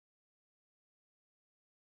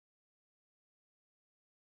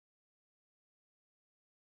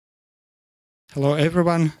Hello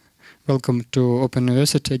everyone, welcome to Open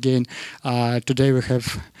University again. Today we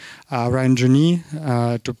have Ryan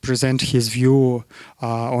Джуни to present his view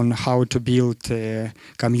on how to build a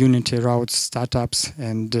community around startups,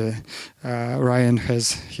 and Ryan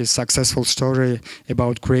has his successful story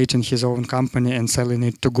about creating his own company and selling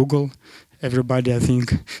it to Google. Everybody, I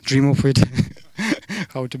think, dream of it.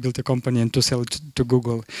 How to build a company and to sell it to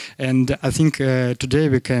Google. And I think today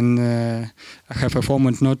we can have a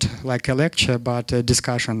format not like a lecture, but a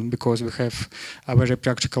discussion, because we have very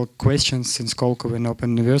practical questions in Skолково and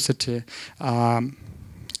Open University.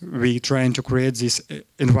 We're trying to create this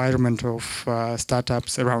environment of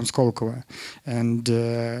startups around Skолково.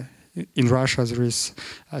 And in Russia, there is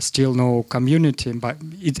still no community, but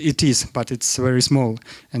it is, but it's very small.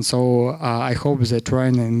 And so I hope that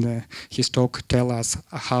Ryan and his talk tell us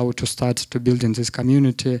how to start to build in this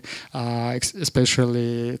community,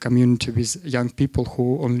 especially community with young people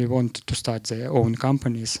who only want to start their own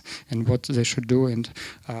companies, and what they should do, and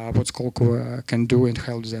what Skолково can do and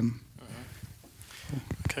help them.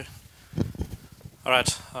 Okay. All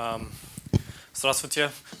right. Здравствуйте.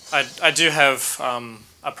 I do have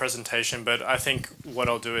a presentation, but I think what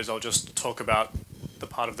I'll do is I'll just talk about the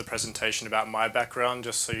part of the presentation about my background,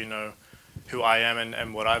 just so you know who I am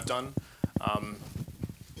and what I've done.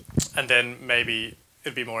 And then maybe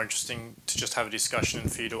it'd be more interesting to just have a discussion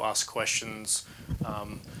and for you to ask questions.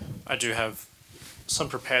 I do have some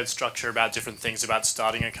prepared structure about different things about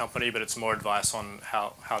starting a company, but it's more advice on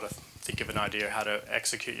how to think of an idea, how to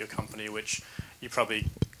execute your company, which you probably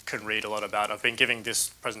can read a lot about. I've been giving this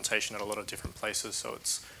presentation at a lot of different places, so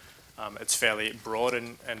it's fairly broad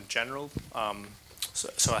and general.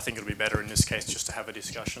 So I think it'll be better in this case just to have a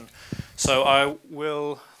discussion. So I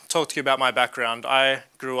will talk to you about my background. I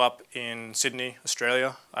grew up in Sydney,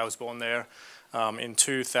 Australia. I was born there. In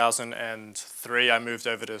 2003, I moved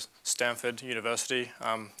over to Stanford University,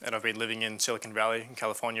 and I've been living in Silicon Valley in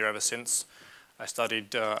California ever since. I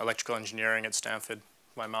studied electrical engineering at Stanford,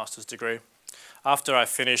 my master's degree. After I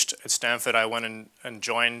finished at Stanford, I went and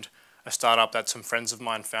joined a startup that some friends of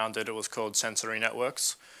mine founded. It was called Sensory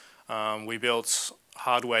Networks. We built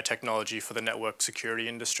hardware technology for the network security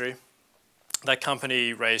industry. That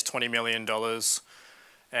company raised $20 million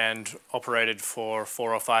and operated for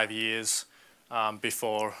 4 or 5 years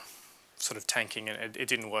before sort of tanking, and it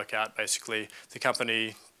didn't work out basically. The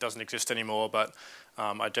company doesn't exist anymore, but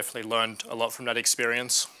I definitely learned a lot from that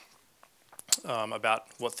experience about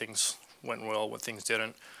what things went well, what things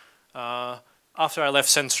didn't. After I left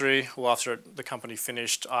Sensory, well, after the company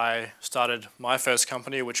finished, I started my first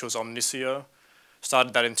company, which was Omnisio.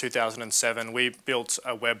 Started that in 2007. We built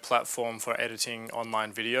a web platform for editing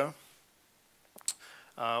online video.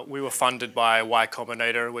 We were funded by Y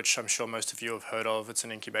Combinator, which I'm sure most of you have heard of. It's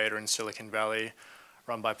an incubator in Silicon Valley,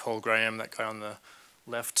 run by Paul Graham, that guy on the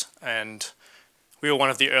left. And we were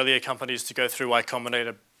one of the earlier companies to go through Y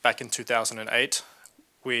Combinator back in 2008.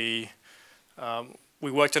 We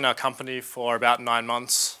worked in our company for about 9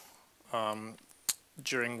 months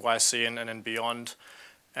during YC and then beyond,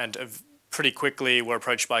 and pretty quickly were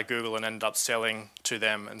approached by Google and ended up selling to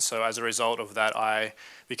them. And so as a result of that, I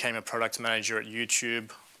became a product manager at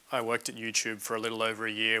YouTube. I worked at YouTube for a little over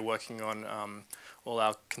a year, working on all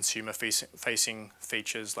our consumer-facing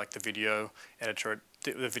features like the video editor,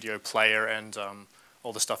 the video player, and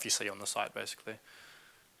all the stuff you see on the site, basically.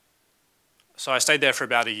 So I stayed there for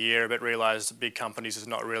about a year, but realized big companies is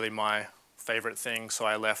not really my favorite thing, so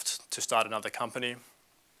I left to start another company.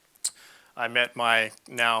 I met my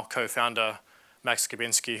now co-founder, Max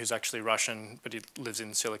Gabinsky, who's actually Russian, but he lives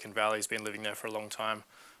in Silicon Valley. He's been living there for a long time.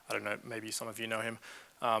 I don't know, maybe some of you know him.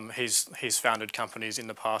 He's founded companies in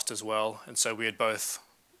the past as well, and so we had both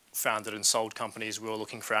founded and sold companies. We were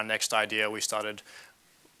looking for our next idea. We started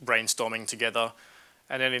brainstorming together.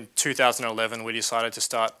 And then in 2011, we decided to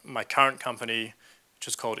start my current company, which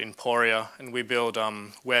is called Inporia, and we build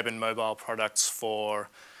web and mobile products for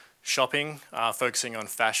shopping, focusing on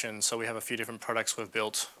fashion. So we have a few different products we've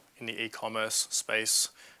built in the e-commerce space,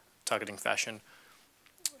 targeting fashion.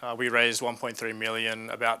 We raised 1.3 million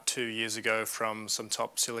about 2 years ago from some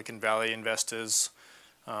top Silicon Valley investors,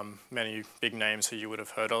 many big names who you would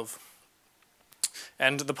have heard of.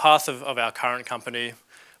 And the path of our current company,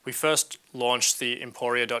 we first launched the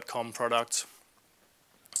Inporia.com product.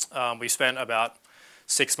 We spent about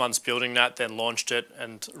 6 months building that, then launched it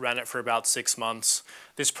and ran it for about 6 months.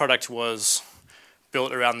 This product was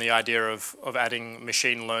built around the idea of adding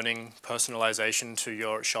machine learning personalization to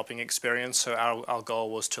your shopping experience. So our goal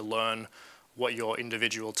was to learn what your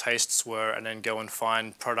individual tastes were and then go and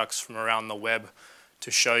find products from around the web to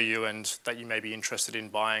show you and that you may be interested in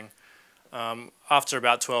buying. After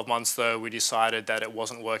about 12 months though, we decided that it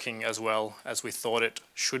wasn't working as well as we thought it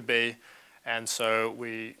should be, and so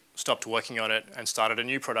we stopped working on it and started a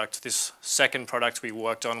new product. This second product we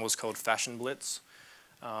worked on was called Fashion Blitz.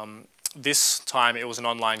 This time it was an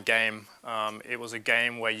online game. It was a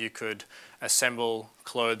game where you could assemble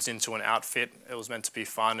clothes into an outfit. It was meant to be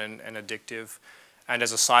fun and addictive. And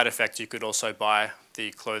as a side effect, you could also buy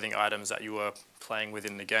the clothing items that you were playing with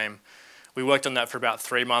in the game. We worked on that for about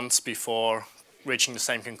 3 months before reaching the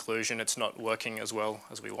same conclusion. It's not working as well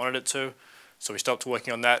as we wanted it to. So we stopped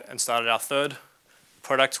working on that and started our third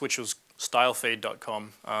product, which was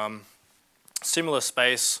stylefeed.com. Similar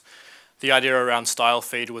space. The idea around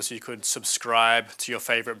StyleFeed was you could subscribe to your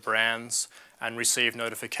favorite brands and receive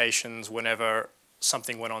notifications whenever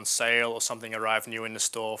something went on sale or something arrived new in the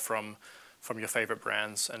store from your favorite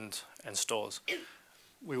brands and stores.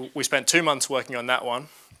 We spent 2 months working on that one,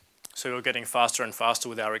 so we were getting faster and faster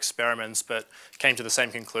with our experiments, but came to the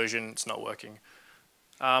same conclusion: it's not working.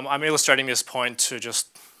 I'm illustrating this point to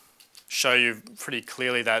just show you pretty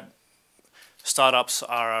clearly that startups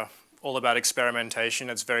are all about experimentation.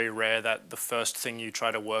 It's very rare that the first thing you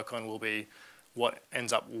try to work on will be what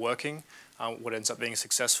ends up working, what ends up being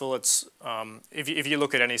successful. It's if you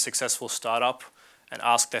look at any successful startup and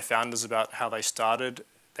ask their founders about how they started,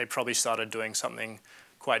 they probably started doing something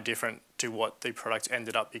quite different to what the product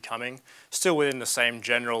ended up becoming. Still within the same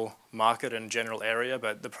general market and general area,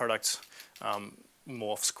 but the product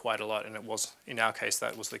morphs quite a lot, and it was, in our case,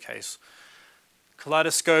 that was the case.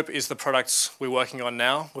 Kaleidoscope is the product we're working on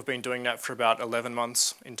now. We've been doing that for about 11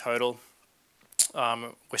 months in total.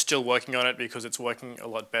 We're still working on it because it's working a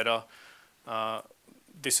lot better.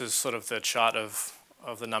 This is sort of the chart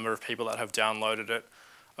of the number of people that have downloaded it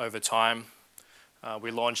over time.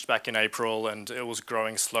 We launched back in April, and it was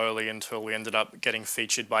growing slowly until we ended up getting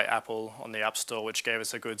featured by Apple on the App Store, which gave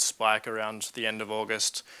us a good spike around the end of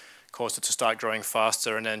August, caused it to start growing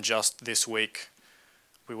faster, and then just this week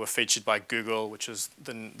we were featured by Google, which is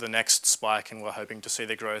the next spike, and we're hoping to see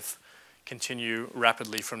the growth continue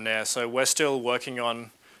rapidly from there. So we're still working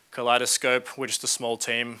on Kaleidoscope. We're just a small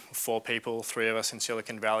team, 4 people, 3 of us in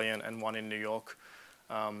Silicon Valley and 1 in New York.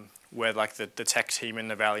 We're like the tech team in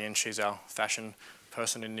the Valley, and she's our fashion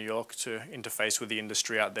person in New York to interface with the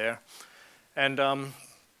industry out there. And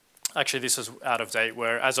actually, this is out of date.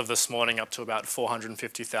 We're, as of this morning, up to about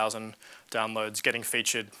 450,000 downloads. Getting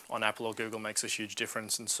featured on Apple or Google makes a huge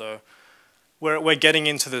difference. And so we're getting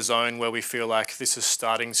into the zone where we feel like this is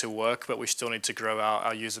starting to work, but we still need to grow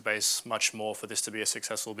our user base much more for this to be a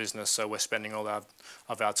successful business. So we're spending all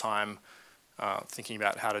of our time thinking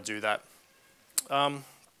about how to do that.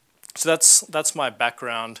 So that's my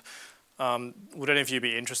background. Would any of you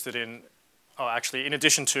be interested in, oh, actually, in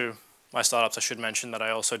addition to my startups, I should mention that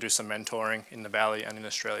I also do some mentoring in the Valley and in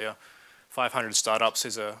Australia. 500 Startups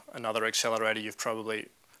is another accelerator you've probably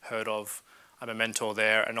heard of. I'm a mentor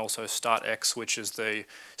there, and also StartX, which is the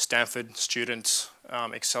Stanford Student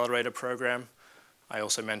Accelerator Program. I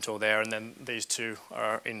also mentor there, and then these two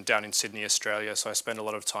are down in Sydney, Australia, so I spend a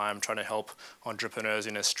lot of time trying to help entrepreneurs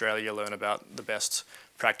in Australia learn about the best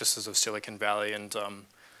practices of Silicon Valley, and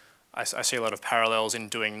I see a lot of parallels in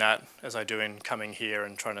doing that as I do in coming here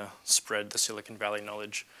and trying to spread the Silicon Valley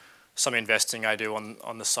knowledge. Some investing I do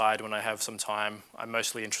on the side when I have some time. I'm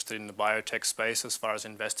mostly interested in the biotech space as far as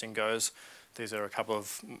investing goes. These are a couple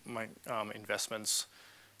of my investments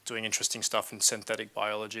doing interesting stuff in synthetic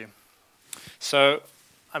biology. So,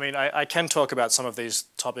 I mean, I can talk about some of these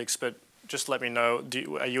topics, but just let me know,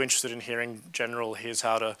 are you interested in hearing general, here's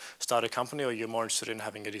how to start a company, or you're more interested in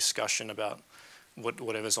having a discussion about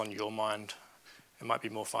whatever's on your mind? It might be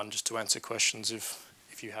more fun just to answer questions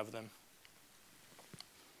if you have them.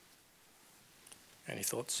 Any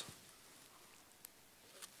thoughts?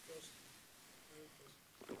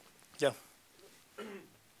 Yeah. I'm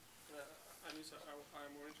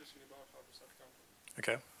more interested about how to start a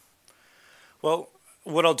company. Okay. Well,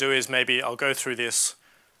 what I'll do is maybe I'll go through this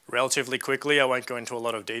relatively quickly. I won't go into a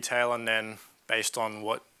lot of detail, and then based on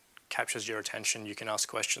what captures your attention, you can ask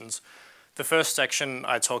questions. The first section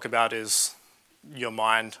I talk about is your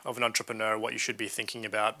mind of an entrepreneur, what you should be thinking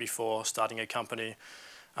about before starting a company.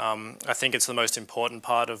 I think it's the most important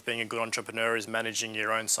part of being a good entrepreneur is managing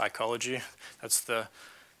your own psychology. That's the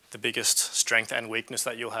biggest strength and weakness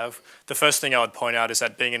that you'll have. The first thing I would point out is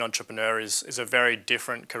that being an entrepreneur is a very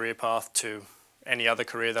different career path to any other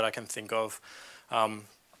career that I can think of.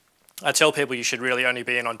 I tell people you should really only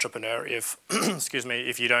be an entrepreneur if, excuse me,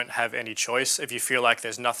 if you don't have any choice, if you feel like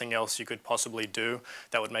there's nothing else you could possibly do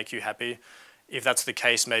that would make you happy. If that's the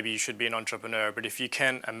case, maybe you should be an entrepreneur. But if you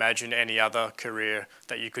can imagine any other career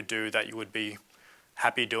that you could do that you would be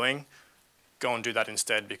happy doing, go and do that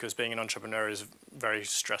instead, because being an entrepreneur is very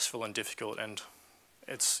stressful and difficult, and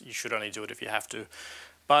you should only do it if you have to.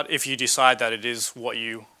 But if you decide that it is what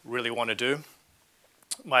you really want to do,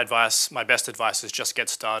 my best advice is just get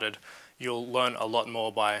started. You'll learn a lot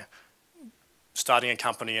more by starting a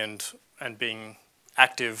company and being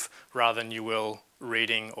active rather than you will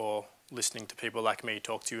reading or listening to people like me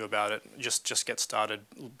talk to you about it. Just get started,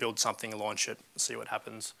 build something, launch it, see what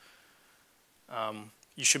happens.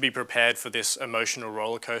 You should be prepared for this emotional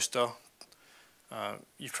roller coaster.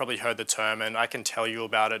 You've probably heard the term, and I can tell you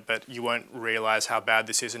about it, but you won't realize how bad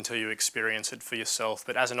this is until you experience it for yourself.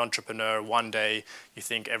 But as an entrepreneur, one day you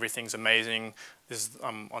think everything's amazing,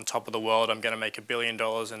 I'm on top of the world, I'm going to make $1 billion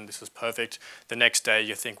and this is perfect. The next day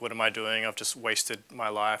you think, what am I doing? I've just wasted my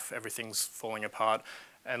life, everything's falling apart.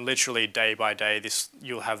 And literally day by day,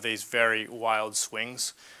 you'll have these very wild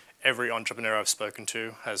swings. Every entrepreneur I've spoken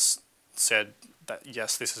to has said that,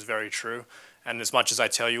 yes, this is very true. And as much as I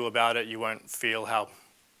tell you about it, you won't feel how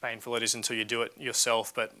painful it is until you do it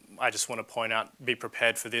yourself. But I just want to point out, be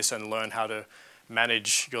prepared for this and learn how to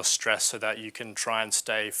manage your stress so that you can try and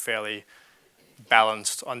stay fairly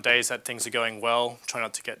balanced. On days that things are going well, try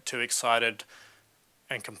not to get too excited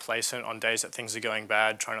and complacent. On days that things are going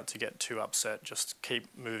bad, try not to get too upset. Just keep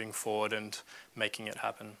moving forward and making it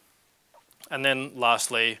happen. And then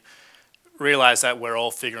lastly, realize that we're all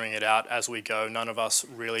figuring it out as we go. None of us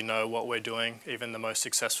really know what we're doing, even the most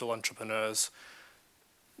successful entrepreneurs.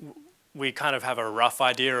 We kind of have a rough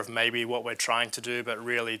idea of maybe what we're trying to do, but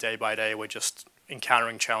really day by day we're just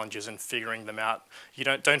encountering challenges and figuring them out. You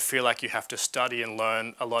don't feel like you have to study and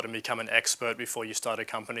learn a lot and become an expert before you start a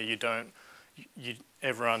company.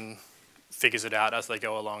 Everyone figures it out as they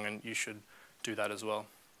go along, and you should do that as well.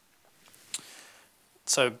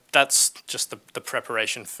 So that's just the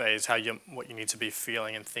preparation phase, what you need to be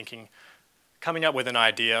feeling and thinking. Coming up with an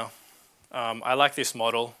idea. I like this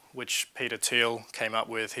model, which Peter Thiel came up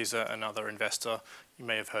with. He's another investor you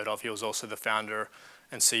may have heard of. He was also the founder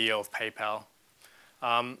and CEO of PayPal.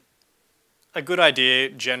 A good idea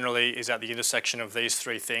generally is at the intersection of these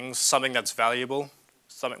three things. Something that's valuable,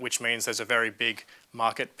 which means there's a very big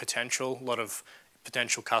market potential, a lot of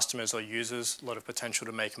potential customers or users, a lot of potential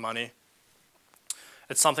to make money.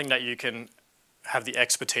 It's something that you can have the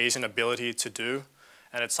expertise and ability to do,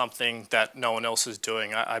 and it's something that no one else is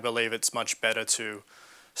doing. I believe it's much better to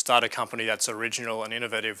start a company that's original and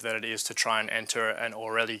innovative than it is to try and enter an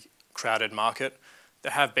already crowded market.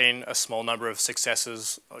 There have been a small number of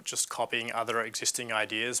successes just copying other existing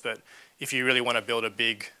ideas, but if you really want to build a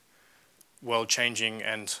big, world-changing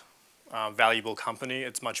and valuable company,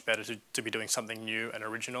 it's much better to be doing something new and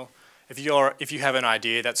original. If you have an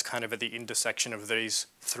idea that's kind of at the intersection of these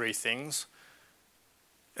three things,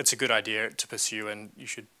 it's a good idea to pursue, and you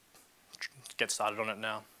should get started on it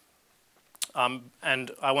now.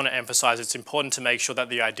 And I want to emphasize it's important to make sure that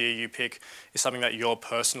the idea you pick is something that you're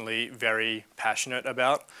personally very passionate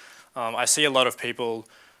about. I see a lot of people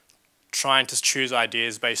trying to choose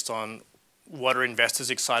ideas based on what are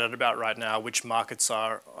investors excited about right now, which markets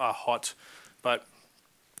are hot. But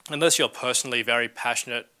unless you're personally very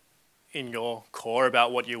passionate in your core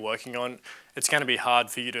about what you're working on, it's going to be hard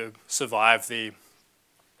for you to survive the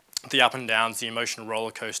up and downs, the emotional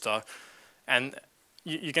roller coaster, and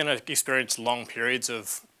you're going to experience long periods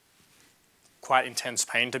of quite intense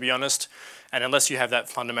pain, to be honest. And unless you have that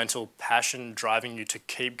fundamental passion driving you to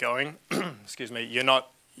keep going, excuse me,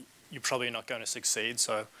 you're probably not going to succeed.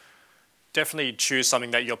 So definitely choose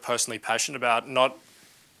something that you're personally passionate about, not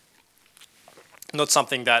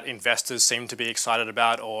something that investors seem to be excited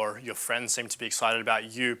about or your friends seem to be excited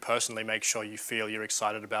about. You personally make sure you feel you're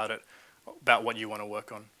excited about it, about what you want to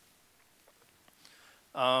work on.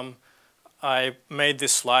 I made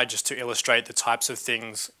this slide just to illustrate the types of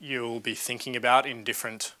things you'll be thinking about in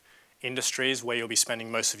different industries where you'll be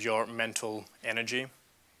spending most of your mental energy.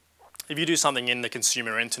 If you do something in the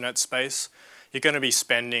consumer internet space, you're going to be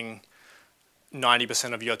spending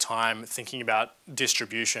 90% of your time thinking about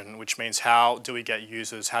distribution, which means how do we get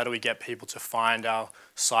users, how do we get people to find our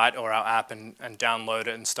site or our app and download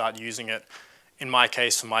it and start using it. In my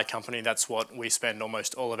case, for my company, that's what we spend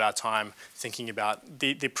almost all of our time thinking about.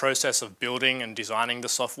 The process of building and designing the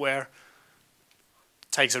software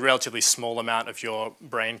takes a relatively small amount of your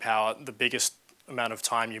brain power. The biggest amount of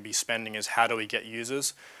time you'll be spending is how do we get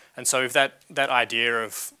users. And so if that idea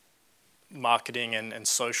of marketing and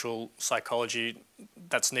social psychology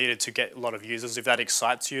that's needed to get a lot of users, if that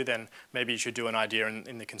excites you, then maybe you should do an idea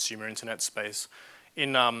in the consumer internet space.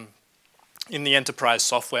 In the enterprise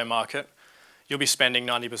software market, you'll be spending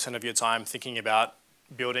 90% of your time thinking about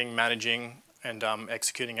building, managing and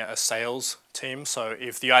executing a sales team. So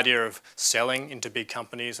if the idea of selling into big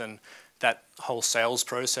companies and that whole sales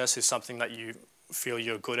process is something that you feel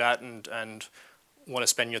you're good at and want to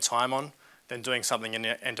spend your time on, then doing something in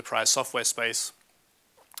the enterprise software space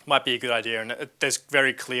might be a good idea. And there's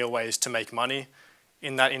very clear ways to make money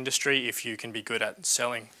in that industry if you can be good at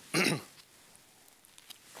selling.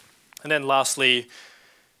 And then lastly,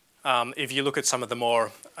 if you look at some of the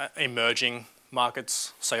more emerging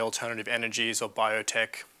markets, say alternative energies or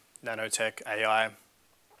biotech, nanotech, AI,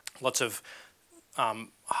 lots of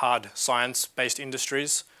hard science-based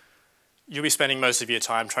industries, you'll be spending most of your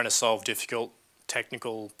time trying to solve difficult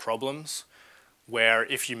technical problems, where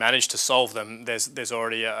if you manage to solve them, there's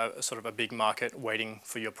already a sort of a big market waiting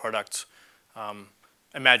for your product.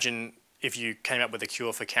 Imagine if you came up with a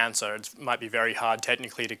cure for cancer. It might be very hard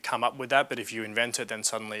technically to come up with that, but if you invent it, then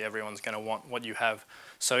suddenly everyone's going to want what you have.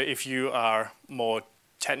 So if you are more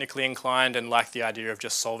technically inclined and like the idea of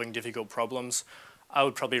just solving difficult problems, I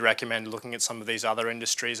would probably recommend looking at some of these other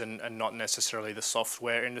industries and not necessarily the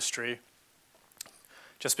software industry.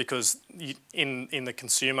 Just because in the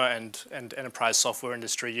consumer and enterprise software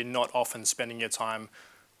industry, you're not often spending your time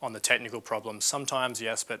on the technical problems. Sometimes,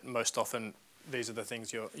 yes, but most often these are the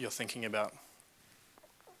things you're thinking about.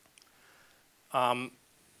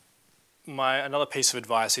 Another piece of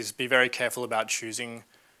advice is be very careful about choosing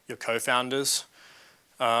your co-founders.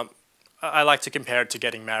 I like to compare it to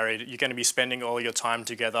getting married. You're going to be spending all your time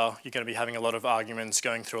together. You're going to be having a lot of arguments,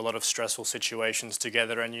 going through a lot of stressful situations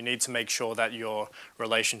together, and you need to make sure that your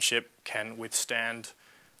relationship can withstand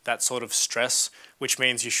that sort of stress, which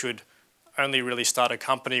means you should only really start a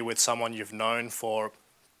company with someone you've known for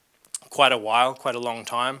quite a while, quite a long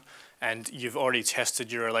time, and you've already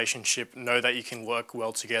tested your relationship, know that you can work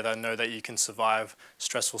well together, know that you can survive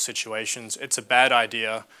stressful situations. It's a bad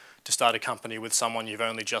idea to start a company with someone you've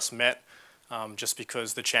only just met, just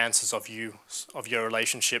because the chances of your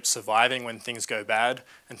relationship surviving when things go bad,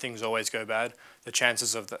 and things always go bad, the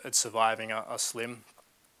chances of it surviving are slim.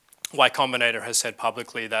 Y Combinator has said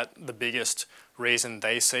publicly that the biggest reason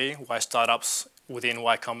they see why startups within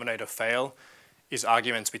Y Combinator fail is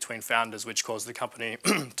arguments between founders, which cause the company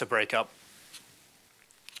to break up.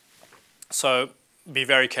 So be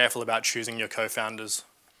very careful about choosing your co-founders.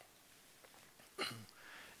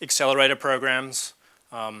 Accelerator programs,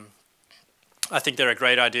 I think they're a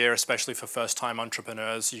great idea, especially for first-time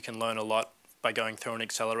entrepreneurs. You can learn a lot by going through an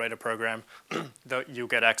accelerator program. You'll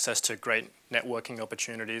get access to great networking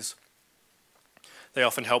opportunities. They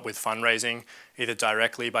often help with fundraising, either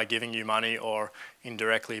directly by giving you money or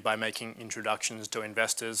indirectly by making introductions to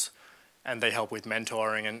investors. And they help with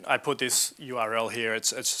mentoring. And I put this URL here.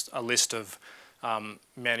 It's a list of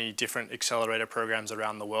many different accelerator programs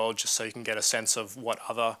around the world, just so you can get a sense of what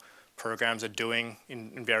other programs are doing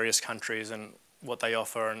in various countries and what they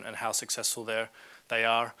offer and how successful they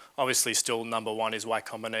are. Obviously, still number one is Y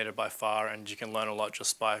Combinator by far, and you can learn a lot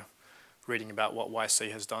just by reading about what YC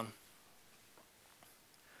has done.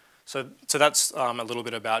 So that's a little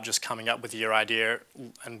bit about just coming up with your idea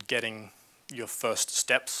and getting your first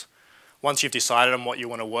steps. Once you've decided on what you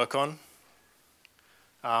want to work on,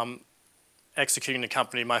 executing the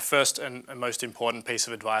company, my first and most important piece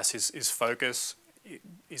of advice is focus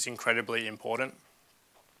is incredibly important.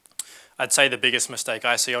 I'd say the biggest mistake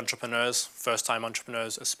I see entrepreneurs, first-time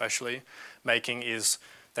entrepreneurs especially, making is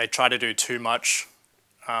they try to do too much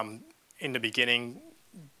in the beginning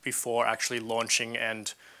before actually launching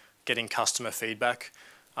and getting customer feedback.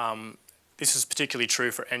 This is particularly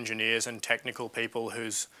true for engineers and technical people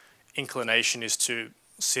whose inclination is to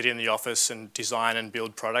sit in the office and design and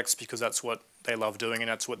build products because that's what they love doing and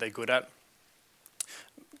that's what they're good at,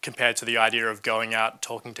 compared to the idea of going out,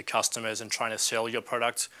 talking to customers and trying to sell your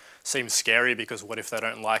product. Seems scary because what if they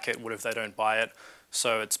don't like it? What if they don't buy it?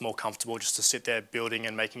 So it's more comfortable just to sit there building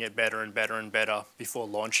and making it better and better and better before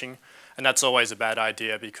launching. And that's always a bad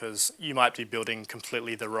idea because you might be building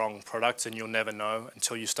completely the wrong product and you'll never know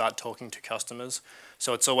until you start talking to customers.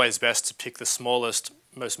 So it's always best to pick the smallest,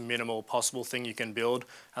 most minimal possible thing you can build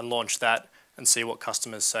and launch that and see what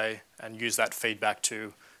customers say and use that feedback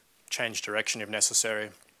to change direction if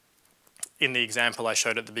necessary. In the example I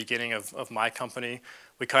showed at the beginning of my company,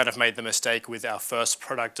 we kind of made the mistake with our first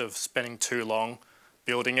product of spending too long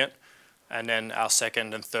building it, and then our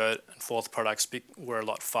second and third and fourth products were a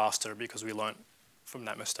lot faster because we learned from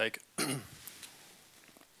that mistake.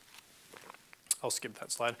 I'll skip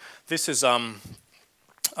that slide. This is a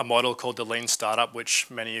model called the Lean Startup, which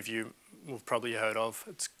many of you will probably heard of.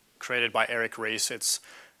 It's created by Eric Ries. It's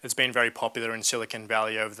been very popular in Silicon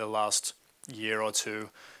Valley over the last year or two,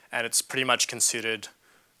 and it's pretty much considered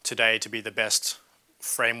today to be the best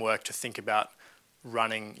framework to think about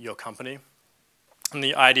running your company. And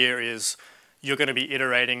the idea is you're going to be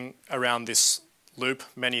iterating around this loop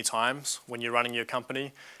many times when you're running your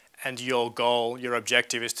company, and your goal, your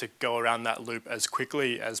objective is to go around that loop as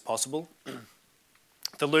quickly as possible.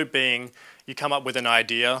 The loop being, you come up with an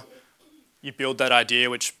idea, you build that idea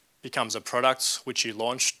which becomes a product which you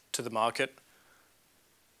launch to the market.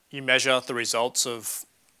 You measure the results of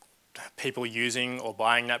people using or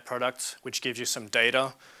buying that product, which gives you some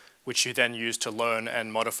data, which you then use to learn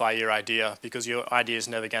and modify your idea, because your idea is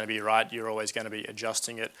never going to be right, you're always going to be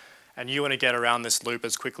adjusting it. And you want to get around this loop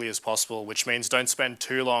as quickly as possible, which means don't spend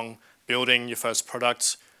too long building your first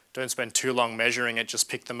product, don't spend too long measuring it, just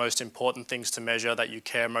pick the most important things to measure that you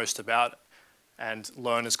care most about and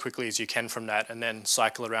learn as quickly as you can from that, and then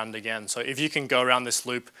cycle around again. So if you can go around this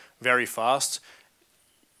loop very fast,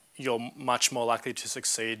 you're much more likely to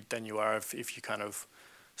succeed than you are if you kind of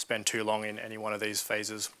spend too long in any one of these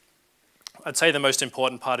phases. I'd say the most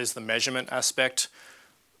important part is the measurement aspect,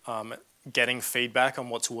 getting feedback on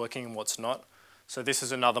what's working and what's not. So this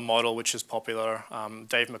is another model which is popular.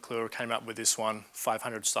 Dave McClure came up with this one,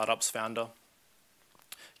 500 Startups founder.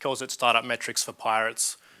 He calls it Startup Metrics for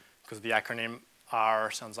Pirates, because the acronym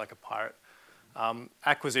R sounds like a pirate.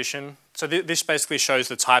 Acquisition. So this basically shows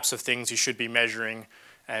the types of things you should be measuring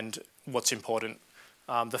and what's important.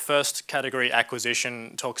 The first category,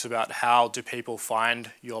 acquisition, talks about how do people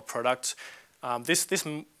find your product. This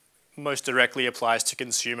most directly applies to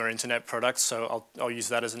consumer internet products, so I'll use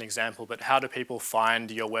that as an example, but how do people find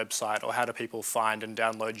your website, or how do people find and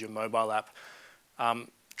download your mobile app?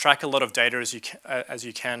 Track a lot of data as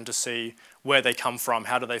you can to see where they come from,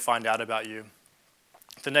 how do they find out about you.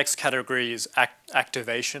 The next category is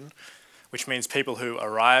activation, which means people who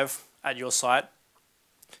arrive at your site.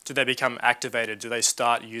 Do they become activated? Do they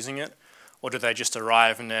start using it? Or do they just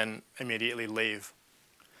arrive and then immediately leave?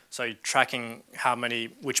 So tracking how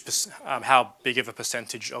big of a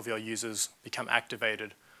percentage of your users become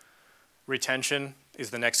activated. Retention is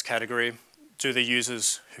the next category. Do the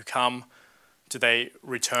users who come, do they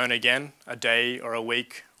return again a day or a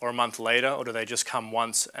week or a month later, or do they just come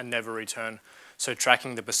once and never return? So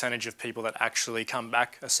tracking the percentage of people that actually come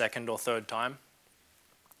back a second or third time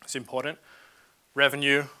is important.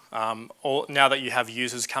 Revenue, now that you have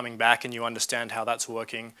users coming back and you understand how that's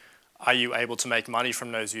working, are you able to make money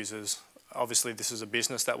from those users? Obviously this is a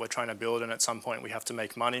business that we're trying to build, and at some point we have to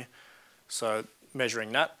make money. So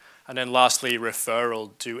measuring that. And then lastly, referral.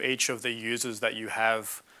 Do each of the users that you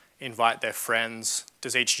have invite their friends?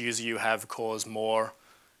 Does each user you have cause more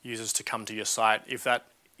users to come to your site? If that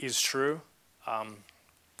is true,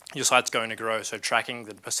 your site's going to grow. So tracking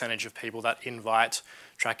the percentage of people that invite,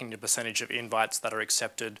 tracking the percentage of invites that are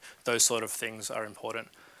accepted, those sort of things are important.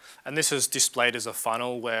 And this is displayed as a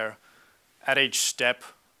funnel where at each step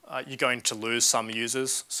you're going to lose some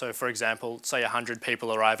users. So for example, say 100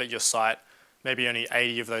 people arrive at your site, maybe only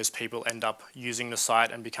 80 of those people end up using the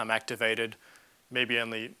site and become activated. Maybe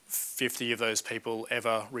only 50 of those people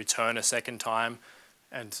ever return a second time,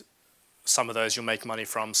 and some of those you'll make money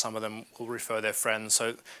from, some of them will refer their friends.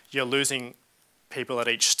 So you're losing people at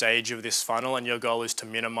each stage of this funnel, and your goal is to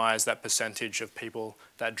minimize that percentage of people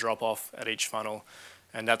that drop off at each funnel.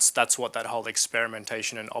 And that's what that whole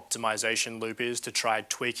experimentation and optimization loop is, to try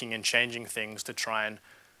tweaking and changing things to try and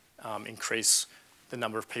increase the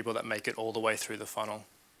number of people that make it all the way through the funnel.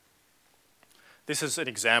 This is an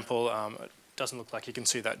example. It doesn't look like you can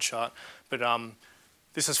see that chart, but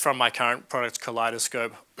this is from my current product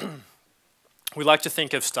Kaleidoscope. We like to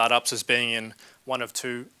think of startups as being in one of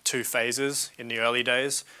two phases in the early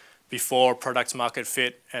days, before product market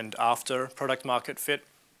fit and after product market fit.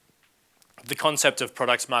 The concept of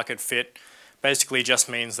product market fit basically just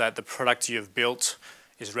means that the product you've built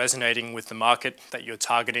is resonating with the market that you're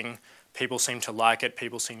targeting. People seem to like it,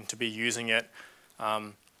 people seem to be using it.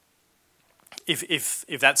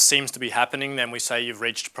 If that seems to be happening, then we say you've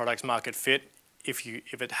reached product market fit. If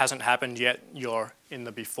it hasn't happened yet, you're in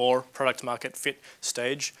the before product market fit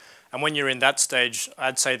stage. And when you're in that stage,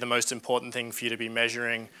 I'd say the most important thing for you to be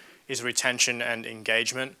measuring is retention and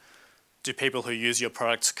engagement. Do people who use your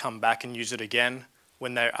product come back and use it again?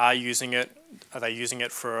 When they are using it, are they using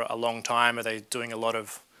it for a long time? Are they doing a lot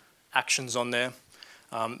of actions on there?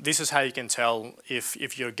 This is how you can tell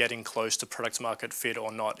if you're getting close to product market fit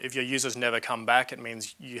or not. If your users never come back, it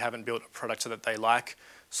means you haven't built a product that they like,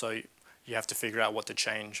 so you have to figure out what to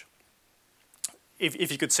change.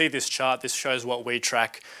 If you could see this chart, this shows what we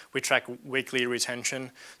track. We track weekly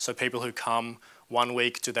retention, so people who come 1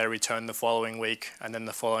 week, do they return the following week, and then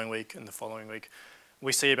the following week, and the following week.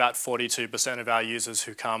 We see about 42% of our users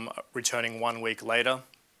who come returning 1 week later.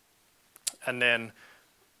 And then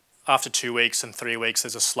after 2 weeks and 3 weeks,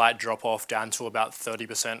 there's a slight drop off down to about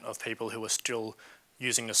 30% of people who are still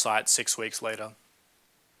using the site 6 weeks later.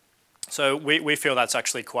 So we feel that's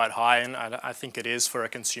actually quite high, and I think it is for a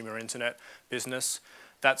consumer internet business.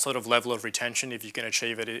 That sort of level of retention, if you can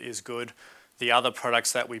achieve it, is good. The other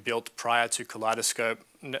products that we built prior to Kaleidoscope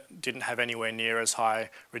didn't have anywhere near as high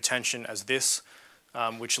retention as this,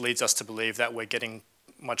 which leads us to believe that we're getting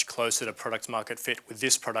much closer to product market fit with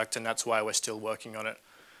this product, and that's why we're still working on it.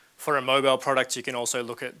 For a mobile product, you can also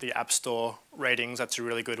look at the App Store ratings. That's a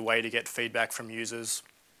really good way to get feedback from users.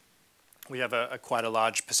 We have quite a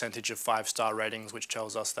large percentage of 5-star ratings, which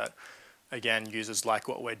tells us that, again, users like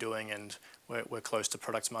what we're doing and we're close to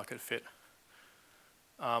product market fit.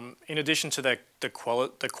 In addition to the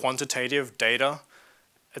quantitative data,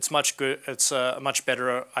 it's a much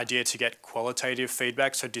better idea to get qualitative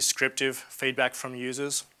feedback, so descriptive feedback from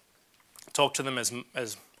users. Talk to them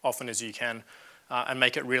as often as you can and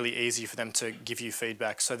make it really easy for them to give you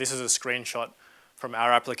feedback. So this is a screenshot from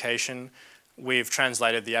our application. We've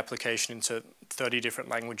translated the application into 30 different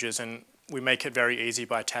languages, and we make it very easy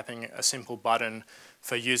by tapping a simple button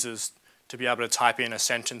for users to be able to type in a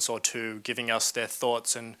sentence or two, giving us their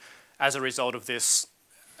thoughts. And as a result of this,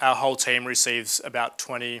 our whole team receives about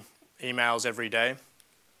 20 emails every day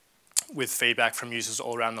with feedback from users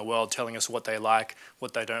all around the world, telling us what they like,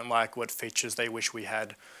 what they don't like, what features they wish we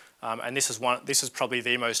had. And this is probably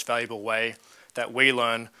the most valuable way that we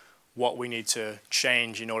learn what we need to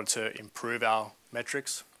change in order to improve our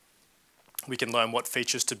metrics. We can learn what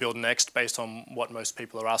features to build next based on what most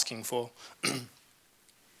people are asking for.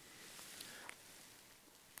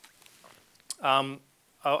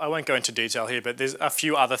 I won't go into detail here, but there's a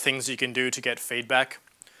few other things you can do to get feedback.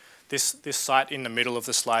 This site in the middle of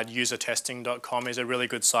the slide, usertesting.com, is a really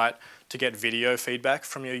good site to get video feedback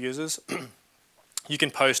from your users. You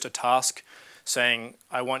can post a task saying,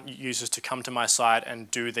 I want users to come to my site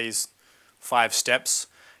and do these 5 steps.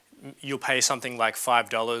 You'll pay something like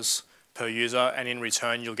 $5 per user, and in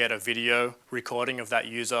return you'll get a video recording of that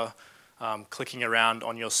user clicking around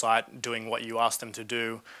on your site, doing what you ask them to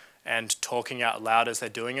do, and talking out loud as they're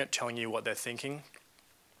doing it, telling you what they're thinking.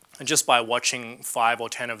 And just by watching 5 or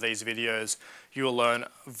 10 of these videos, you will learn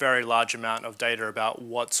a very large amount of data about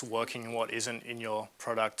what's working and what isn't in your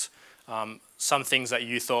product. Some things that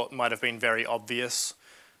you thought might have been very obvious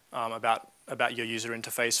about your user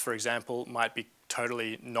interface, for example, might be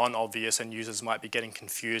totally non-obvious, and users might be getting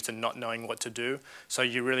confused and not knowing what to do. So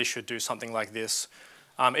you really should do something like this.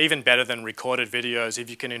 Even better than recorded videos,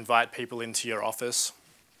 if you can invite people into your office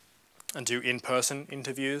and do in-person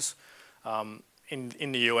interviews.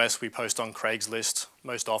 In the US, we post on Craigslist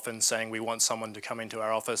most often saying we want someone to come into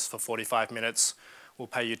our office for 45 minutes. We'll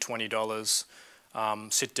pay you $20.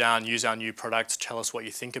 Sit down, use our new product, tell us what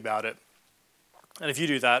you think about it. And if you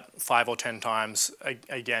do that 5 or 10 times,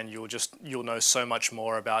 again, you'll know so much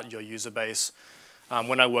more about your user base.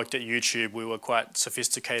 When I worked at YouTube, we were quite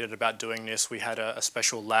sophisticated about doing this. We had a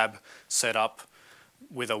special lab set up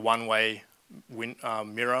with a one-way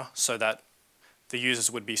mirror so that the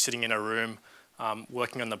users would be sitting in a room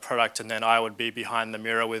working on the product, and then I would be behind the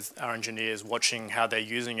mirror with our engineers watching how they're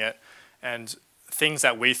using it. And things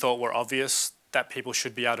that we thought were obvious that people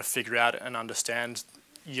should be able to figure out and understand,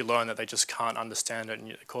 you learn that they just can't understand it, and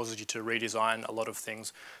it causes you to redesign a lot of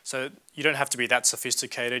things. So you don't have to be that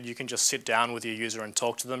sophisticated. You can just sit down with your user and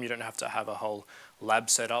talk to them. You don't have to have a whole lab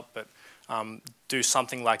set up, but do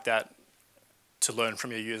something like that to learn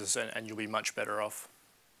from your users, and you'll be much better off.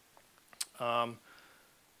 And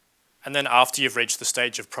then after you've reached the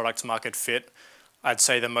stage of product market fit, I'd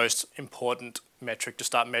say the most important metric to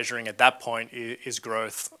start measuring at that point is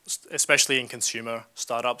growth, especially in consumer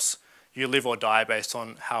startups. You live or die based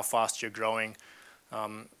on how fast you're growing.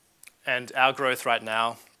 And our growth right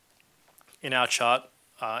now in our chart,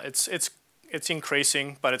 it's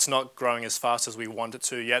increasing, but it's not growing as fast as we want it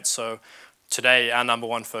to yet. So today, our number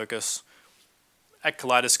one focus at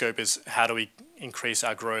Kaleidoscope is how do we increase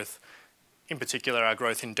our growth, in particular our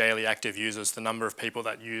growth in daily active users, the number of people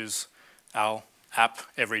that use our app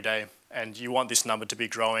every day. And you want this number to be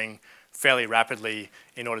growing fairly rapidly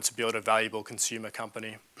in order to build a valuable consumer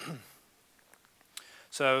company.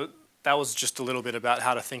 So that was just a little bit about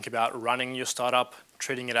how to think about running your startup,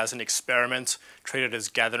 treating it as an experiment, treat it as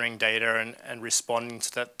gathering data and responding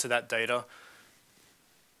to that data.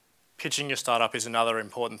 Pitching your startup is another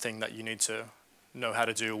important thing that you need to know how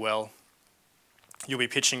to do well. You'll be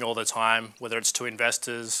pitching all the time, whether it's to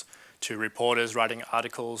investors, to reporters writing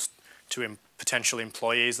articles, to potential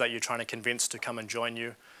employees that you're trying to convince to come and join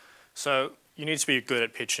you. So you need to be good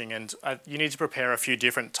at pitching, and you need to prepare a few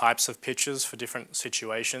different types of pitches for different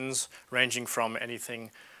situations, ranging from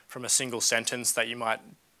anything from a single sentence that you might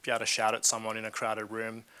be able to shout at someone in a crowded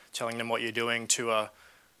room, telling them what you're doing, to a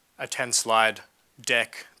 10-slide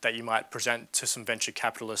deck that you might present to some venture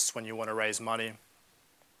capitalists when you want to raise money.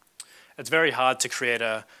 It's very hard to create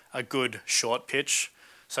a good short pitch.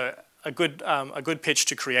 So a good pitch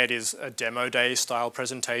to create is a demo day style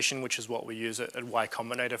presentation, which is what we use at Y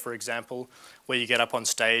Combinator, for example, where you get up on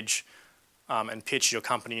stage and pitch your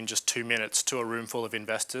company in just 2 minutes to a room full of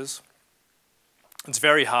investors. It's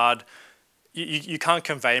very hard. You can't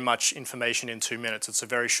convey much information in 2 minutes. It's a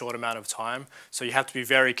very short amount of time. So you have to be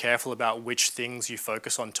very careful about which things you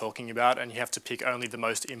focus on talking about, and you have to pick only the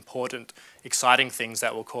most important, exciting things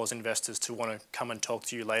that will cause investors to want to come and talk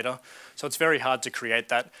to you later. So it's very hard to create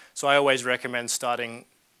that. So I always recommend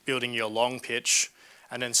building your long pitch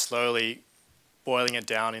and then slowly boiling it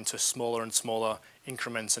down into smaller and smaller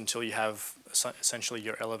increments until you have essentially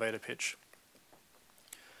your elevator pitch.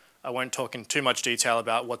 I won't talk in too much detail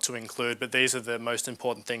about what to include, but these are the most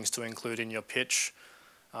important things to include in your pitch.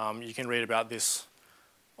 You can read about this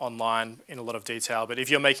online in a lot of detail, but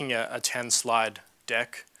if you're making a 10-slide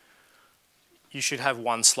deck, you should have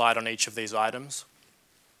 1 slide on each of these items.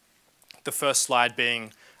 The first slide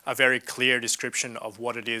being a very clear description of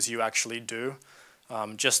what it is you actually do.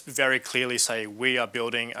 Just very clearly say, we are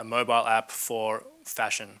building a mobile app for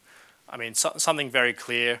fashion. I mean, something very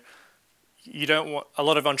clear. You don't want, a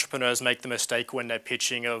lot of entrepreneurs make the mistake when they're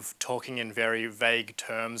pitching of talking in very vague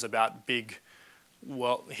terms about big,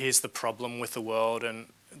 well, here's the problem with the world, and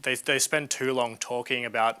they spend too long talking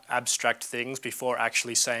about abstract things before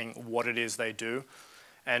actually saying what it is they do.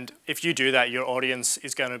 And if you do that, your audience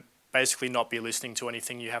is going to basically not be listening to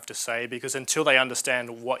anything you have to say, because until they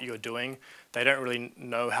understand what you're doing, they don't really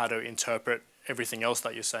know how to interpret everything else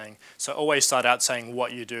that you're saying. So always start out saying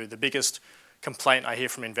what you do. The biggest complaint I hear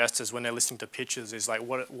from investors when they're listening to pitches is like,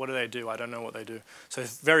 what do they do? I don't know what they do. So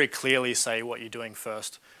very clearly say what you're doing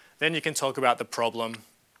first. Then you can talk about the problem.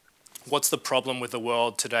 What's the problem with the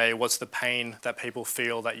world today? What's the pain that people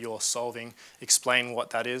feel that you're solving? Explain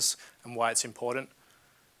what that is and why it's important.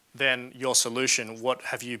 Then your solution, what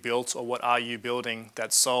have you built or what are you building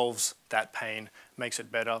that solves that pain, makes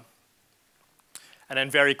it better. And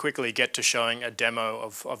then very quickly get to showing a demo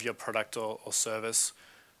of your product or service.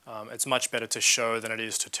 It's much better to show than it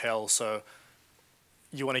is to tell, so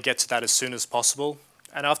you want to get to that as soon as possible.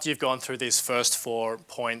 And after you've gone through these first 4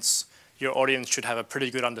 points, your audience should have a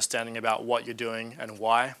pretty good understanding about what you're doing and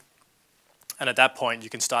why. And at that point, you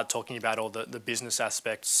can start talking about all the business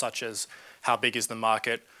aspects, such as how big is the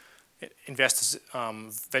market. Investors,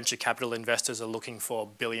 venture capital investors are looking for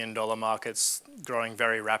billion-dollar markets growing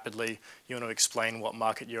very rapidly. You want to explain what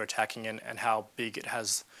market you're attacking and how big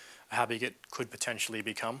it could potentially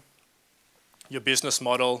become. Your business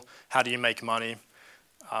model, how do you make money?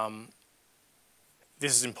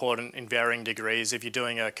 This is important in varying degrees. If you're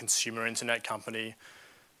doing a consumer internet company,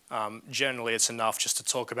 generally it's enough just to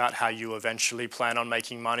talk about how you eventually plan on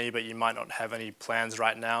making money, but you might not have any plans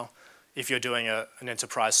right now. If you're doing an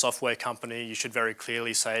enterprise software company, you should very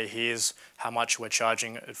clearly say, here's how much we're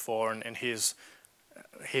charging it for, and here's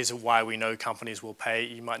why we know companies will pay.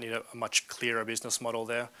 You might need a much clearer business model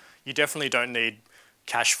there. You definitely don't need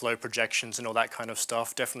cash flow projections and all that kind of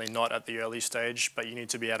stuff, definitely not at the early stage, but you need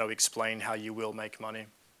to be able to explain how you will make money.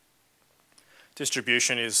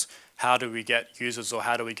 Distribution is how do we get users or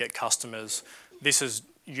how do we get customers. This is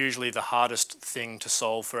usually the hardest thing to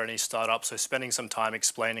solve for any startup, so spending some time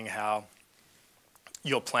explaining how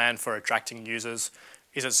your plan for attracting users,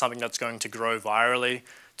 is it something that's going to grow virally?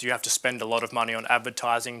 Do you have to spend a lot of money on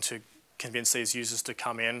advertising to convince these users to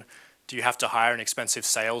come in? Do you have to hire an expensive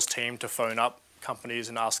sales team to phone up companies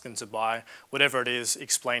and ask them to buy? Whatever it is,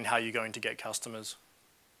 explain how you're going to get customers.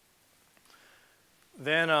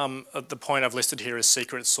 Then the point I've listed here is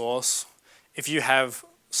secret sauce. If you have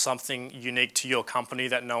something unique to your company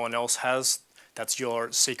that no one else has, that's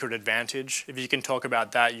your secret advantage. If you can talk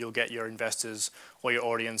about that, you'll get your investors or your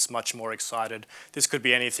audience much more excited. This could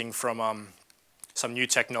be anything from some new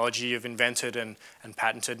technology you've invented and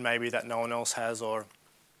patented maybe that no one else has, or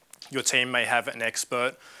your team may have an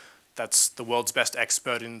expert that's the world's best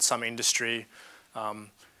expert in some industry.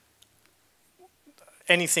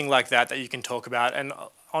 Anything like that you can talk about. And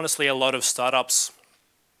honestly, a lot of startups,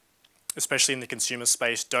 especially in the consumer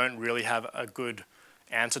space, don't really have a good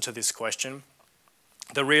answer to this question.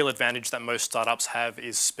 The real advantage that most startups have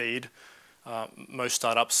is speed. Most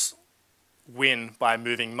startups win by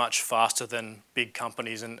moving much faster than big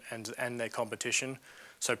companies and their competition.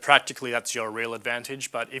 So practically that's your real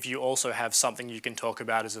advantage, but if you also have something you can talk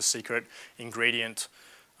about as a secret ingredient,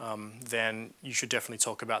 then you should definitely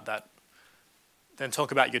talk about that. Then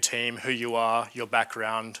talk about your team, who you are, your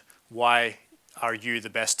background, why are you the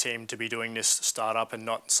best team to be doing this startup and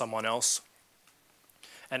not someone else?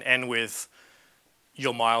 And end with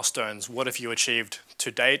your milestones. What have you achieved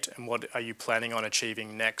to date and what are you planning on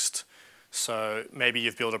achieving next? So maybe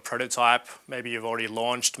you've built a prototype, maybe you've already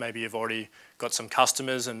launched, maybe you've already got some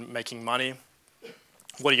customers and making money.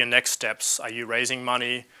 What are your next steps? Are you raising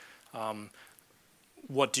money?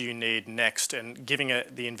 What do you need next? And giving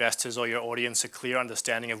the investors or your audience a clear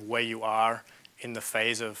understanding of where you are in the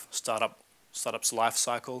phase of startup's life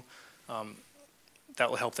cycle, that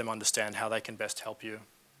will help them understand how they can best help you.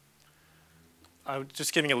 I'm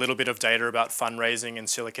just giving a little bit of data about fundraising in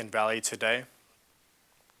Silicon Valley today.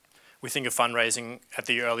 We think of fundraising at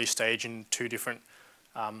the early stage in two different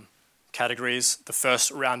categories. The first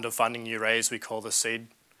round of funding you raise we call the seed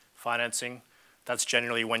financing. That's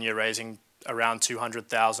generally when you're raising around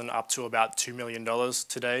 $200,000 up to about $2 million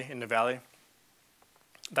today in the Valley.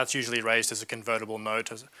 That's usually raised as a convertible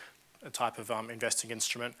note, as a type of investing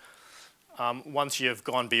instrument. Once you've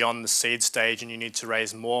gone beyond the seed stage and you need to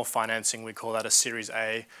raise more financing, we call that a Series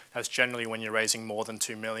A. That's generally when you're raising more than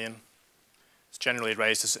 $2 million. It's generally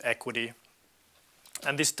raised as equity.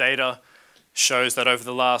 And this data shows that over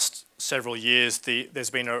the last several years, there's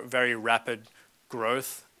been a very rapid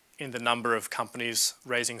growth in the number of companies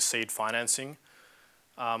raising seed financing.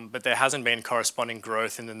 But there hasn't been corresponding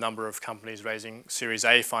growth in the number of companies raising Series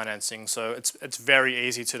A financing. So it's very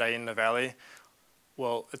easy today in the Valley.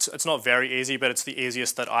 Well, it's not very easy, but it's the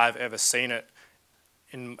easiest that I've ever seen it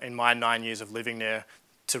in my 9 years of living there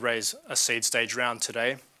to raise a seed stage round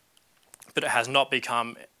today. But it has not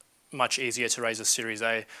become much easier to raise a Series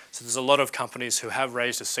A. So there's a lot of companies who have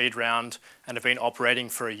raised a seed round and have been operating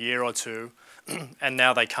for a year or two, and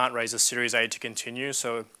now they can't raise a Series A to continue.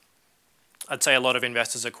 So I'd say a lot of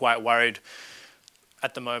investors are quite worried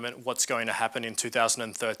at the moment what's going to happen in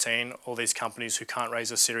 2013. All these companies who can't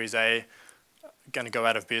raise a Series A are going to go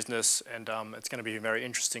out of business, and it's going to be a very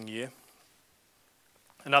interesting year.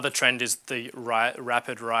 Another trend is the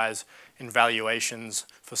rapid rise in valuations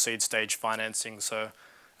for seed stage financing. So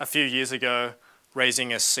a few years ago,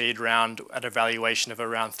 raising a seed round at a valuation of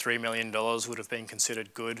around $3 million would have been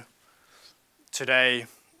considered good. Today,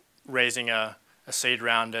 raising a seed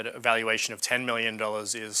round at a valuation of $10 million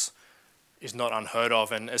is not unheard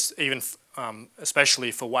of, and even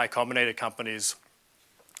especially for Y Combinator companies,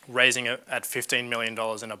 raising it at $15 million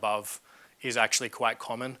and above is actually quite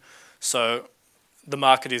common. So the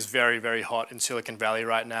market is very, very hot in Silicon Valley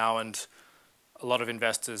right now, and a lot of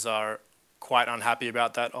investors are quite unhappy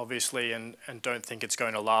about that, obviously, and don't think it's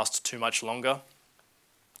going to last too much longer,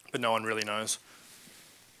 but no one really knows.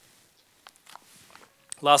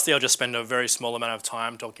 Lastly, I'll just spend a very small amount of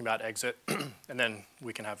time talking about exit, and then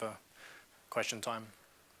we can have a question time.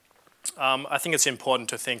 I think it's important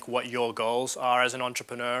to think what your goals are as an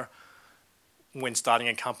entrepreneur when starting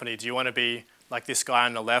a company. Do you want to be like this guy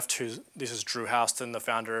on the left, this is Drew Houston, the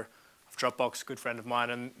founder of Dropbox, a good friend of mine,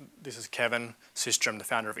 and this is Kevin Systrom, the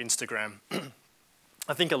founder of Instagram.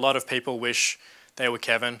 I think a lot of people wish they were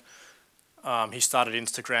Kevin. He started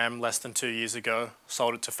Instagram less than 2 years ago,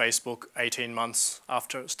 sold it to Facebook 18 months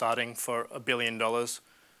after starting for $1 billion.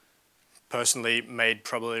 Personally made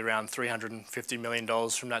probably around $350 million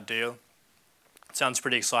from that deal. It sounds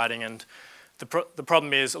pretty exciting, and the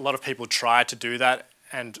problem is a lot of people try to do that,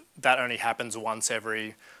 and that only happens once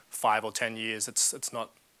every 5 or 10 years. It's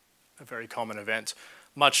not a very common event.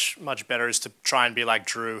 Much better is to try and be like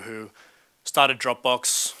Drew, who started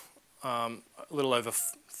Dropbox a little over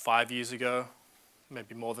 5 years ago,